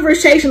this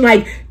conversation,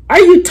 like, are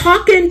you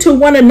talking to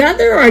one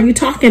another, or are you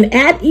talking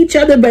at each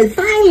other? But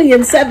finally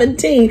in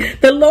 17,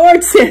 the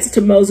Lord says to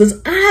Moses,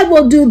 "I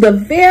will do the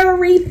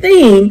very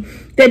thing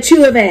that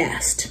you have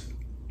asked."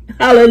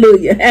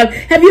 Hallelujah.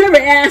 Have you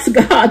ever asked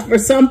God for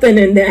something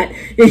and that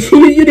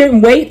you didn't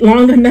wait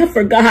long enough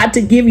for God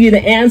to give you the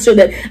answer,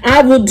 that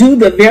I will do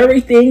the very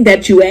thing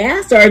that you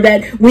asked? Or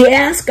that we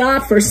ask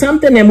God for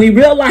something and we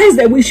realize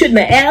that we shouldn't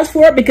have asked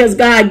for it because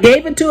God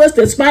gave it to us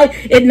despite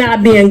it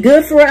not being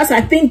good for us?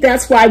 I think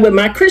that's why with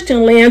my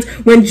Christian lens,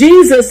 when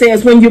Jesus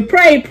says, when you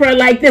pray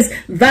like this,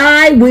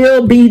 "Thy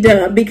will be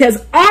done," because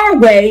our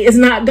way is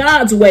not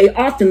God's way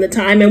often the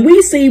time, and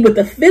we see with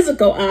the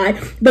physical eye,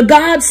 but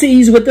God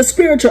sees with the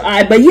spiritual eye.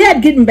 But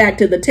yet, getting back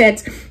to the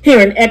text here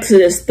in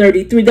Exodus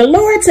 33, the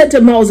Lord said to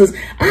Moses,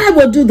 "I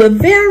will do the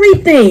very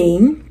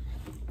thing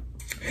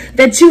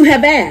that you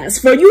have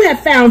asked, for you have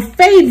found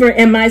favor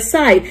in my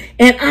sight,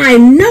 and I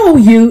know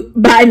you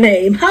by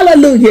name."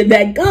 Hallelujah,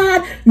 that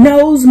God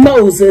knows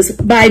Moses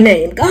by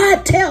name.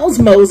 God tells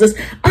Moses,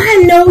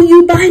 "I know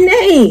you by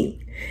name."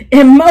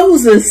 And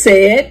Moses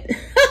said,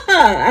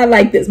 I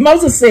like this.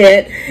 Moses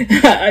said,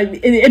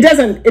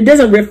 it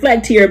doesn't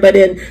reflect here, but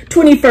in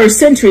 21st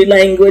century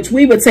language,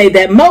 we would say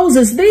that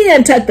Moses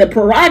then took the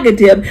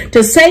prerogative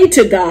to say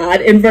to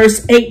God in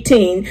verse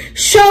 18,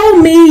 "Show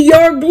me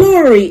your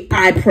glory,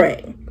 I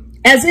pray."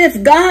 As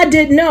if God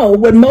didn't know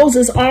what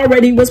Moses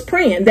already was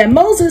praying. That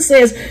Moses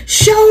says,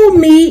 "Show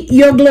me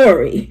your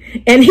glory."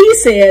 And he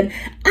said,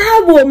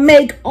 "I will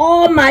make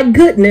all my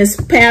goodness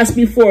pass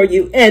before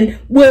you and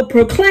will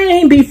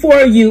proclaim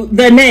before you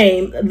the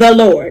name, the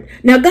Lord."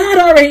 Now, God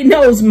already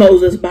knows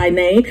Moses by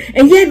name,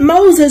 and yet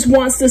Moses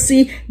wants to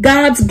see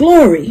God's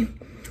glory.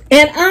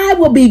 "And I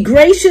will be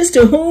gracious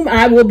to whom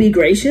I will be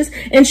gracious,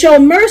 and show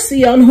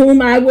mercy on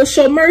whom I will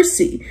show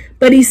mercy."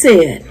 But he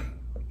said,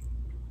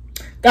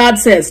 God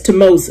says to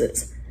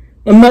Moses,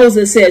 when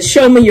Moses says,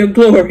 "Show me your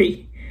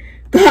glory,"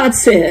 God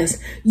says,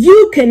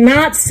 "You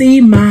cannot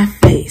see my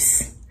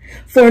face,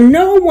 for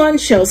no one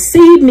shall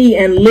see me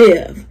and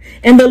live.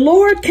 And the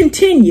Lord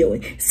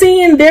continuing,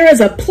 seeing there is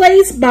a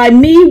place by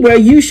me where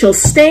you shall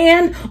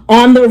stand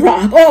on the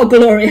rock. Oh,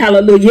 glory,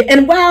 hallelujah.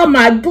 And while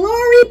my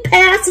glory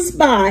passes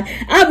by,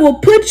 I will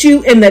put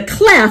you in the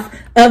cleft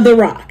of the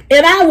rock,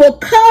 and I will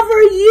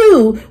cover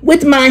you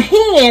with my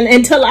hand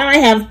until I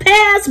have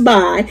passed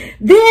by.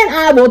 Then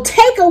I will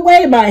take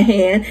away my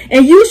hand,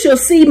 and you shall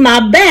see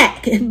my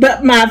back,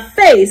 but my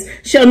face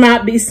shall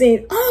not be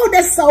seen. Oh,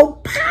 that's so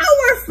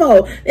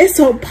powerful. It's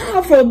so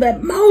powerful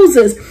that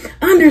Moses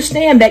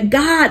understands that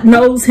God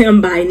knows him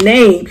by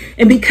name.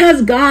 And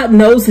because God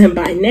knows him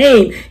by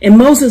name, and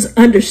Moses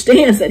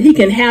understands that he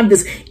can have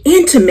this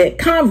intimate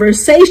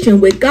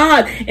conversation with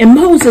God, and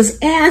Moses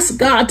asked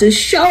God to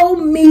show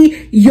me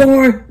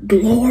your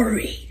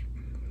glory.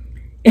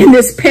 In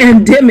this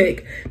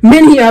pandemic,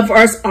 many of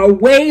us are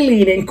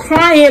wailing and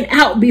crying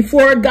out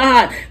before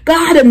God.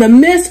 God, in the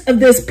midst of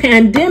this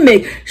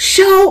pandemic,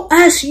 show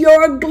us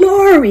your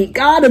glory.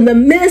 God, in the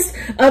midst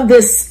of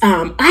this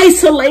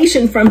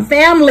isolation from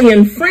family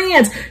and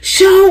friends,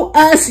 show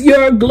us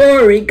your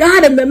glory.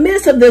 God, in the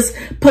midst of this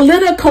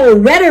political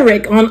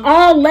rhetoric on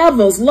all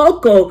levels,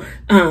 local,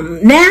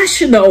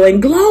 national,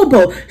 and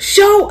global,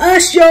 show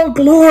us your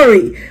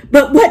glory.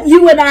 But what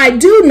you and I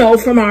do know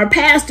from our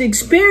past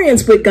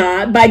experience with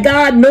God, by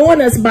God knowing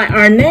us by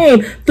our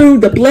name through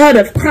the blood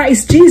of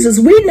Christ Jesus,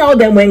 we know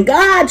that when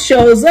God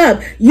shows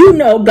up, you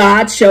know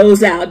God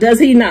shows out, does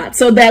he not?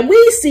 So that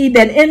we see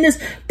that in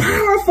this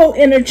powerful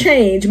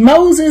interchange,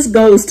 Moses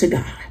goes to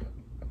God.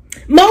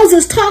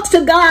 Moses talks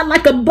to God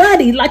like a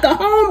buddy, like a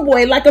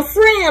homeboy, like a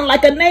friend,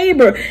 like a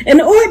neighbor, an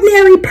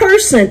ordinary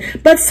person.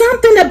 But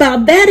something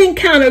about that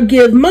encounter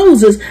gives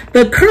Moses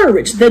the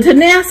courage, the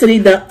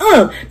tenacity,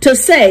 to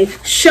say,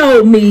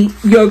 show me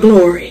your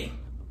glory.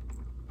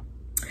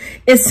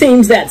 It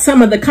seems that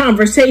some of the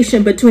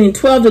conversation between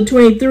 12 to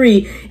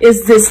 23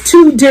 is this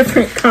two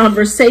different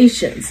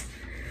conversations.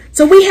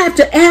 So we have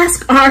to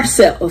ask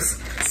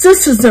ourselves,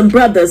 sisters and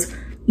brothers,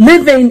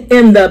 living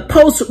in the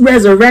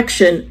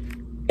post-resurrection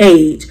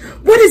age,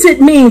 what does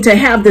it mean to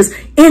have this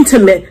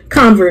intimate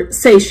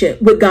conversation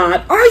with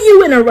God? Are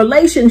you in a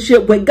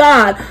relationship with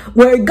God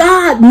where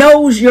God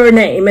knows your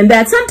name? And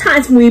that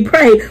sometimes when we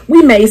pray,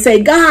 we may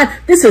say, God,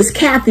 this is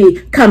Kathy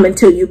coming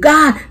to you.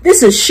 God,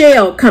 this is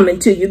Shell coming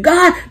to you.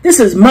 God,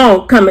 this is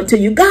Mo coming to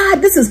you. God,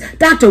 this is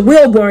Dr.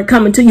 Wilborn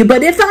coming to you.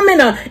 But if I'm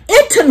in an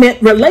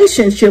intimate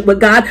relationship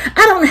with God,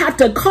 I don't have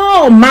to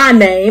call my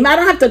name. I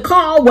don't have to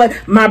call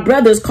what my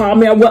brothers call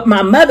me, or what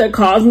my mother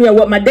calls me, or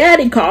what my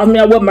daddy calls me,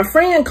 or what my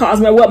friend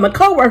calls me, or what my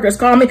coworkers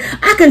call me.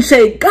 I can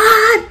say,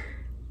 God,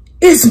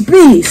 it's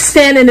me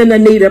standing in the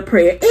need of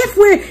prayer. If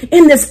we're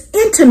in this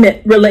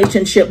intimate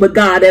relationship with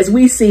God, as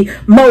we see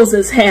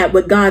Moses had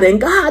with God, and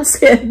God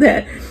says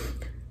that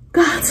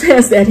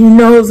he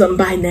knows them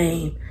by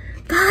name.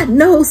 God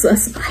knows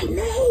us by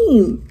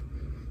name.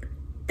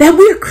 That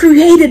we're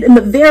created in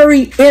the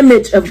very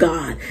image of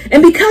God.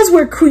 And because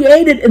we're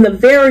created in the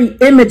very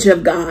image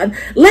of God,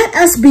 let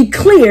us be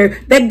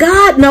clear that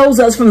God knows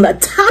us from the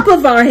top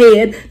of our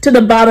head to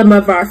the bottom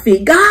of our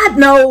feet. God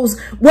knows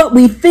what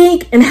we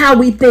think and how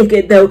we think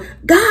it, though.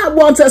 God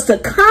wants us to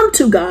come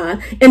to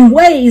God in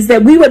ways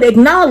that we would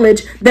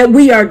acknowledge that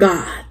we are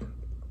God.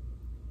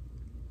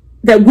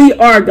 That we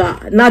are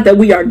God, not that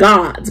we are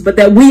gods, but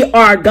that we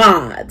are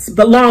God's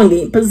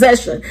belonging,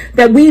 possession,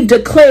 that we've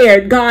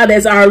declared God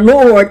as our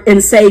Lord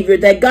and Savior,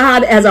 that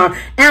God as our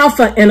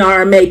Alpha and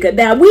our Omega.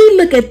 Now we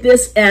look at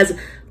this as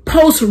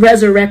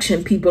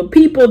post-resurrection people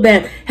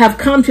that have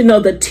come to know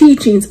the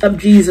teachings of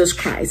Jesus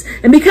Christ.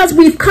 And because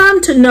we've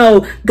come to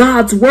know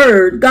God's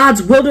word,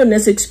 God's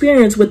wilderness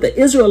experience with the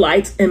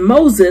Israelites and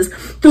Moses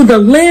through the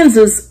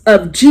lenses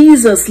of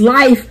Jesus'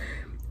 life,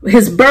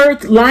 his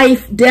birth,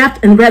 life, death,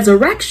 and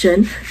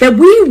resurrection, that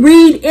we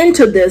read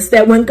into this,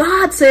 that when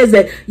God says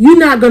that you're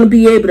not going to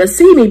be able to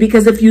see me,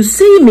 because if you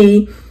see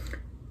me,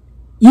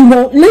 you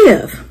won't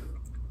live.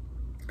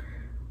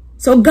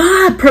 So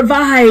God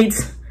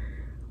provides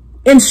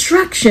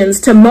instructions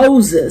to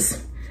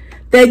Moses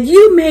that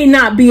you may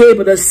not be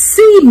able to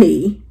see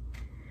me,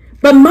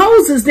 but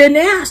Moses didn't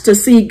ask to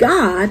see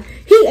God.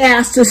 He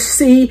asked to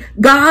see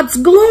God's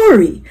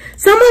glory.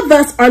 Some of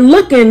us are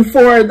looking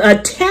for a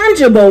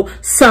tangible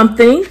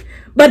something,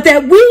 but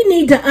that we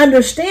need to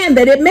understand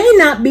that it may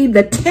not be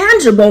the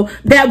tangible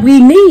that we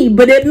need,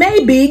 but it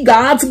may be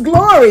God's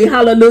glory.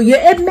 Hallelujah.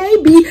 It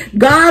may be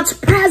God's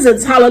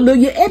presence.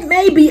 Hallelujah. It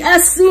may be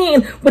us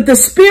seeing with the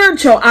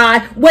spiritual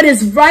eye what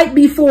is right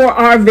before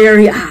our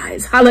very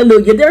eyes.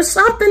 Hallelujah. There's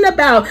something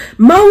about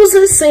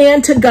Moses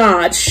saying to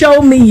God,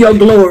 show me your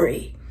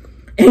glory.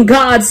 And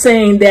God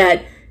saying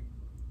that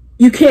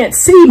you can't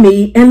see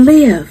me and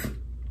live.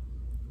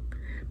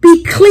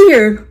 Be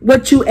clear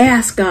what you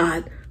ask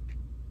God.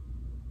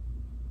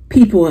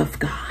 People of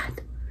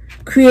God,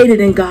 created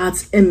in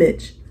God's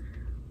image,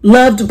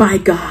 loved by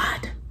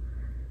God,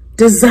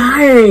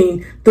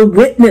 desiring the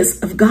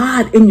witness of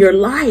God in your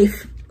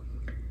life,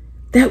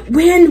 that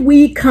when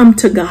we come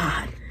to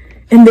God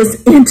in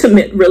this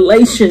intimate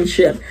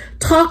relationship,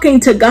 talking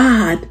to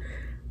God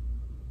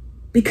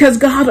because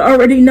God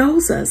already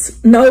knows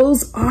us,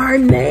 knows our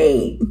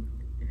name.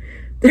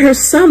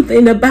 There's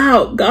something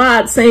about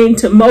God saying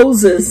to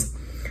Moses,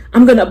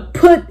 I'm going to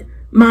put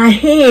my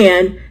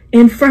hand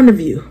in front of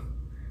you.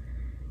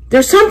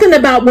 There's something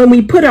about when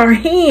we put our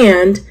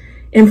hand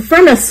in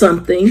front of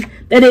something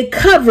that it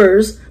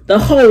covers the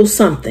whole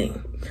something.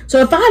 So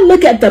if I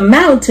look at the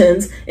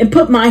mountains and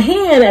put my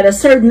hand at a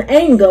certain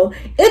angle,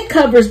 it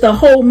covers the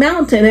whole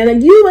mountain.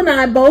 And you and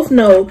I both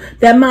know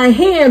that my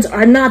hands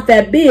are not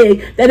that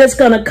big that it's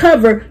going to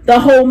cover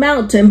the whole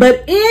mountain.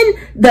 But in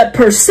the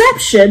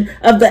perception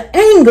of the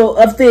angle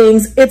of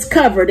things, it's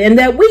covered. And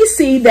that we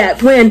see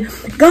that when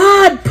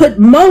God put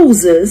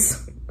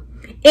Moses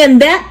in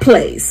that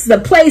place, the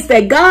place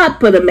that God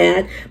put him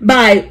at,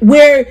 by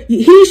where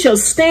he shall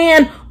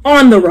stand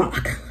on the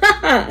rock.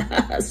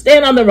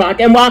 Stand on the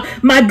rock. And while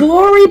my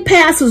glory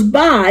passes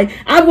by,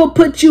 I will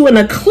put you in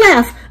a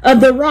cleft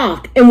of the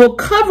rock and will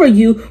cover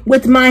you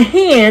with my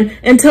hand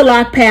until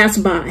I pass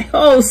by.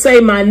 Oh, say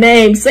my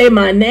name, say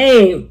my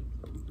name.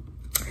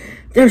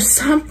 There's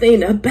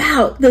something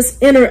about this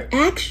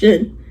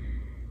interaction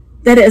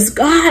that as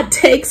God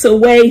takes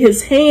away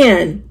his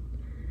hand,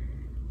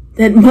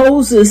 that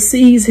Moses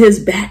sees his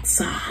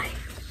backside.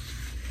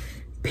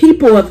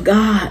 People of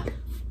God,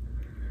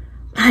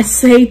 I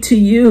say to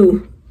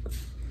you,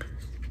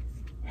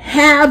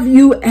 have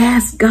you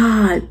asked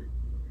God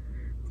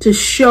to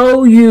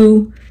show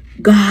you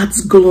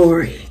God's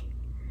glory?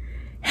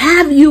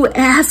 Have you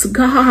asked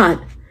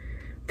God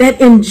that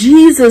in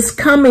Jesus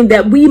coming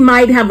that we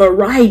might have a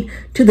right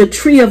to the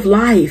tree of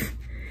life?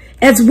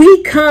 As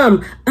we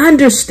come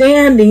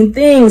understanding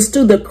things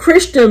through the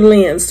Christian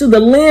lens, through the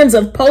lens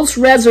of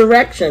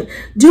post-resurrection,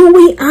 do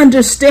we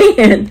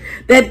understand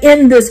that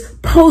in this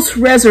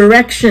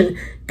post-resurrection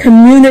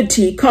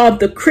community called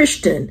the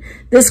Christian,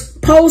 this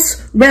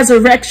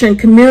post-resurrection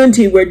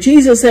community where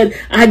Jesus said,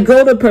 I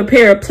go to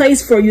prepare a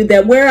place for you,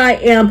 that where I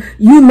am,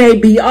 you may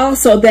be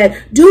also,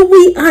 that do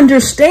we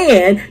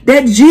understand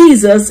that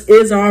Jesus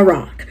is our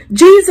rock?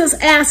 Jesus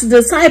asked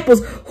the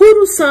disciples, who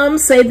do some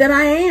say that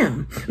I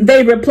am?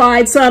 They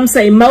replied, some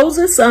say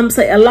Moses, some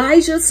say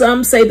Elijah,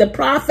 some say the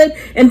prophet.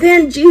 And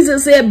then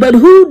Jesus said, but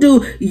who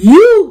do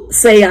you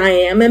say I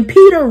am? And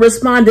Peter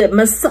responded,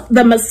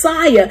 the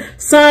Messiah,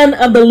 Son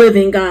of the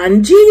living God.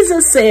 And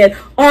Jesus said,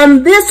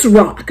 on this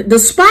rock,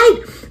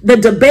 despite the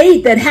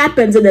debate that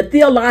happens in the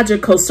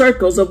theological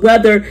circles of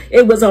whether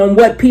it was on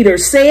what Peter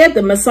said,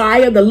 the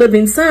Messiah, the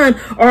living Son,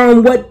 or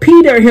on what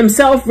Peter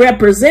himself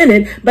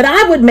represented. But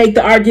I would make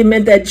the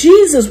argument that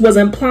Jesus was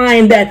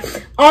implying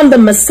that on the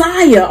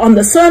Messiah, on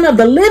the Son of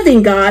the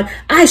living God,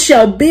 I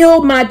shall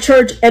build my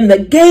church and the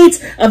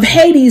gates of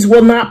Hades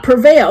will not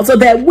prevail. So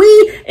that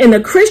we, in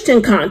the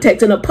Christian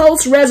context, in a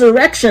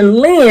post-resurrection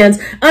lens,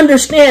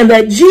 understand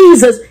that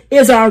Jesus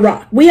is our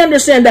rock. We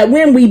understand that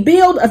when we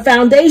build a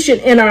foundation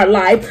in our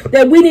life,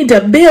 that we need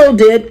to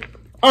build it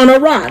on a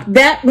rock.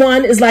 That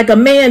one is like a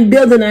man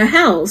building a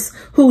house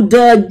who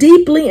dug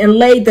deeply and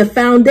laid the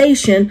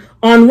foundation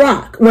on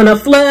rock. When a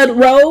flood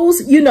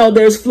rose, you know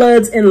there's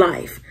floods in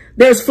life.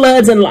 There's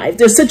floods in life.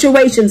 There's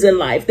situations in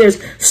life.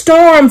 There's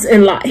storms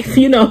in life.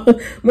 You know,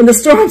 when the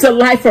storms of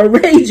life are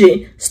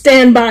raging,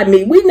 stand by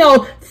me. We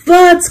know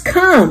floods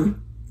come.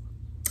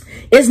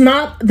 Is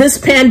not this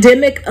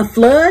pandemic a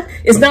flood?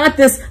 Is not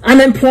this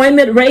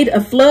unemployment rate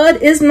a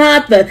flood? Is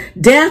not the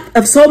death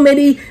of so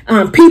many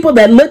people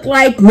that look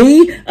like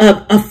me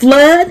a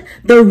flood?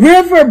 The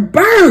river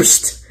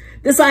burst.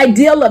 This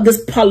ideal of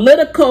this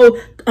political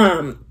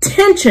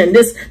tension,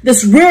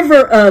 this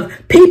river of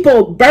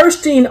people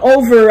bursting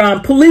over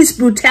police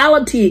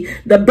brutality,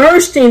 the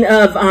bursting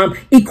of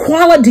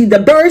equality, the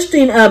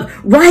bursting of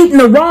righting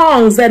the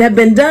wrongs that have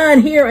been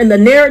done here in the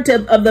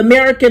narrative of the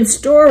American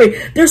story.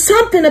 There's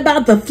something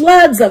about the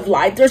floods of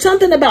life. There's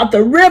something about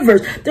the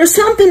rivers. There's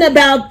something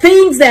about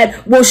things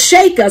that will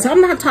shake us.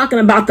 I'm not talking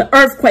about the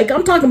earthquake.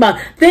 I'm talking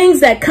about things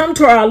that come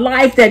to our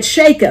life that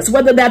shake us,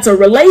 whether that's a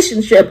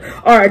relationship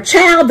or a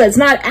child that's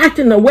not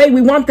acting the way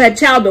we want that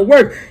child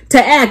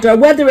to act, or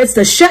whether it's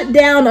the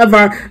shutdown of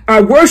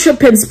our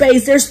worshiping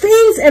space. There's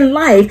things in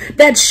life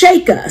that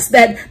shake us,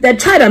 that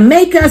try to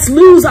make us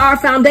lose our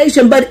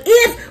foundation. But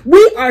if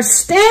we are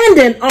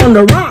standing on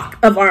the rock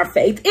of our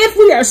faith, if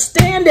we are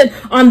standing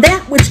on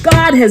that which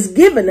God has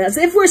given us,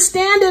 if we're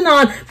standing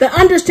on the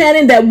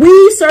understanding that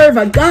we serve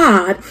a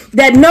God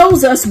that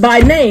knows us by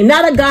name,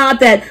 not a God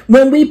that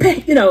when we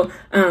pay,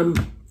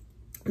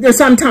 there's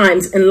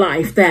sometimes in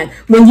life that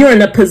when you're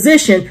in a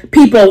position,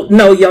 people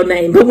know your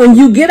name. But when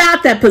you get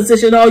out that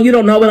position, oh, you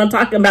don't know what I'm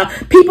talking about.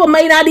 People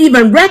may not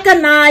even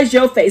recognize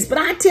your face. But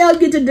I tell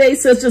you today,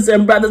 sisters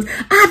and brothers,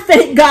 I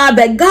thank God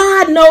that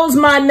God knows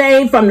my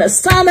name from the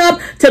sun up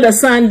to the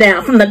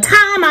sundown. From the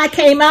time I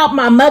came out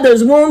my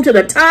mother's womb to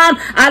the time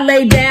I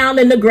lay down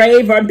in the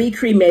grave or be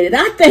cremated.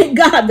 I thank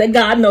God that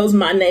God knows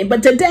my name.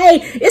 But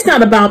today, it's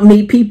not about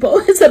me, people.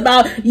 It's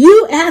about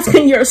you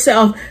asking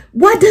yourself,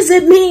 what does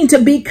it mean to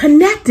be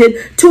connected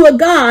to a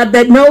God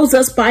that knows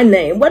us by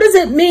name? What does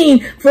it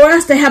mean for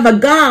us to have a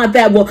God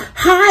that will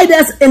hide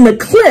us in the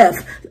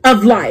cliff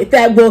of life,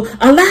 that will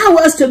allow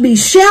us to be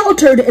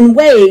sheltered in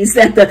ways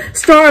that the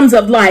storms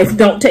of life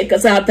don't take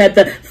us out, that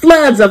the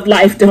floods of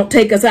life don't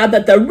take us out,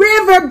 that the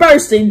river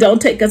bursting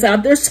don't take us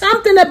out. There's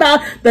something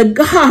about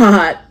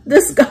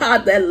this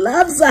God that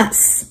loves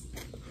us.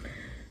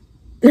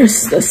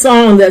 There's the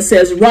song that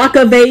says, Rock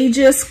of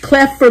Ages,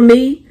 cleft for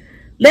me,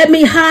 let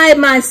me hide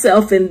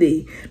myself in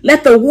thee.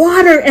 Let the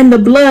water and the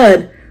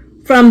blood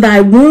from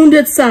thy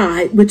wounded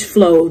side which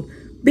flowed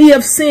be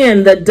of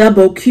sin the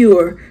double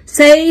cure.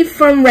 Save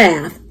from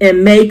wrath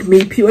and make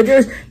me pure.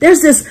 There's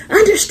this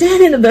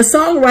understanding of the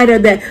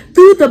songwriter that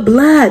through the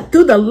blood,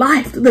 through the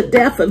life, through the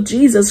death of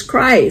Jesus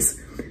Christ,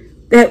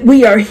 that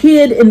we are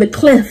hid in the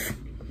cliff.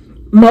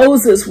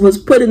 Moses was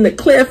put in the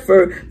cliff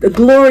for the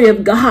glory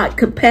of God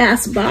could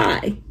pass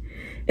by.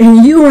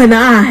 And you and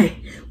I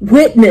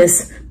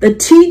witness the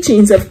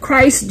teachings of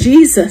Christ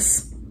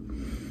Jesus.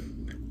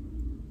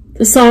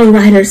 The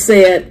songwriter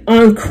said,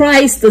 on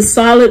Christ the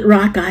solid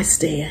rock I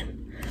stand.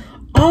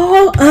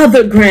 All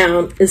other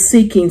ground is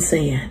seeking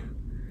sand.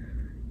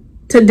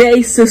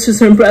 Today,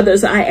 sisters and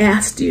brothers, I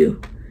asked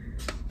you,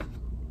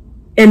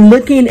 in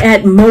looking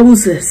at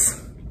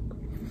Moses,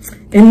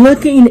 and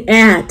looking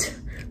at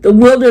the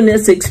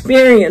wilderness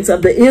experience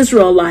of the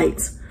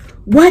Israelites,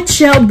 what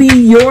shall be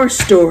your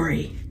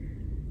story?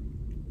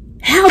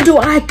 How do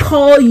I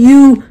call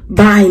you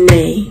by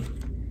name?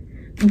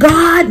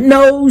 God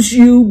knows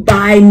you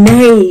by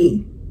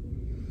name.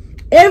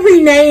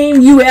 Every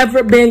name you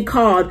ever been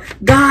called,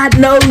 God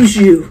knows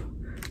you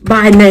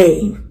by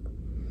name.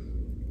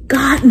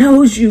 God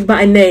knows you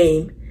by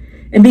name.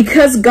 And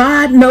because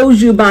God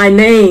knows you by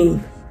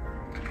name,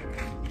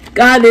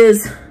 God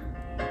is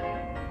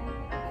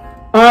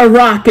our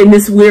rock in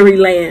this weary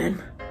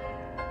land.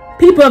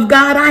 People of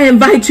God, I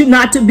invite you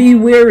not to be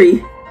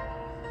weary.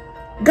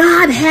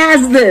 God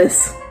has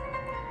this.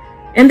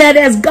 And that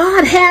as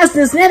God has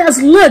this, let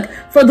us look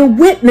for the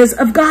witness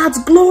of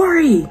God's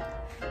glory.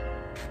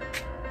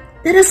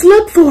 Let us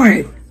look for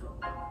it.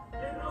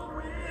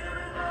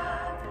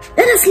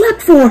 Let us look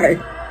for it.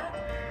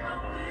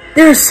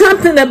 There's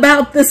something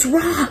about this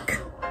rock.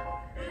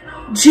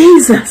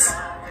 Jesus.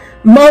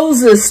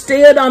 Moses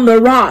stood on the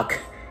rock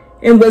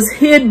and was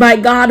hid by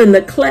God in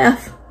the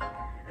cleft.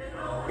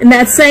 And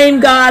that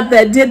same God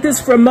that did this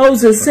for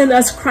Moses sent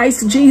us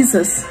Christ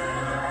Jesus.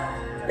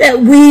 That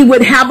we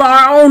would have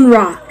our own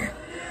rock,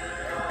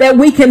 that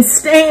we can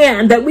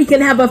stand, that we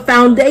can have a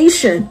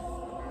foundation.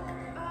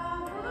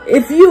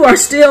 If you are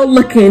still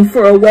looking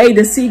for a way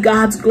to see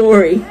God's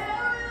glory,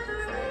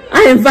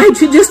 I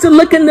invite you just to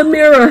look in the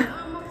mirror.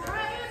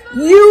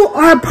 You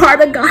are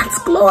part of God's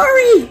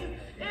glory.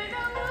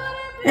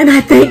 And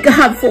I thank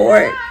God for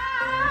it.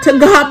 To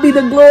God be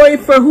the glory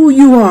for who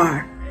you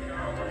are.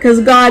 Because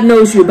God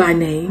knows you by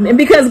name. And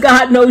because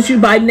God knows you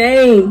by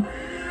name,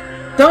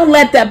 don't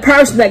let that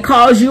person that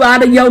calls you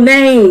out of your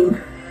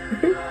name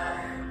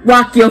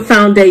rock your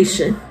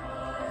foundation.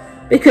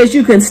 Because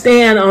you can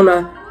stand on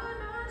a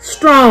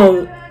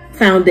strong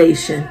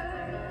foundation.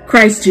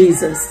 Christ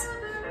Jesus.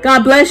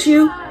 God bless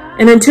you.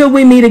 And until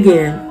we meet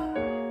again.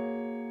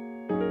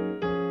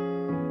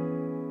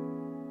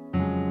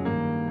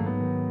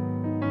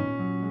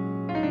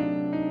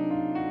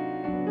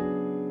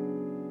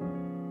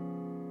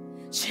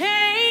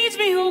 Change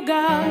me, oh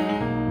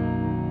God.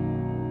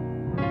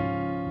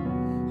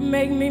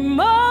 Make me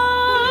more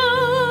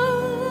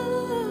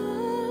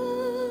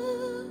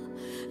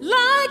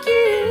like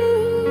you.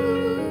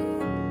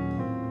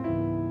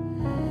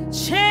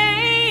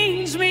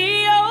 Change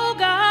me, oh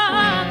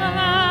God.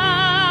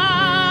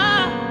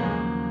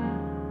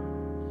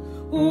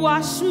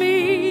 Wash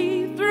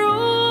me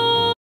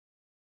through.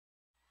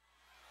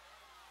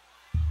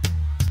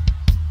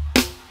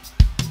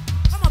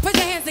 Come on, put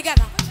your hands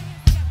together.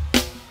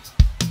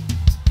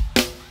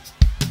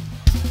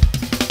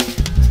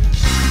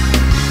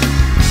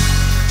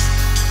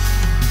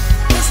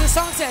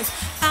 Song says,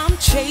 I'm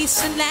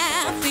chasing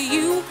after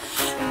you,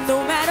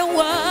 no matter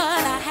what.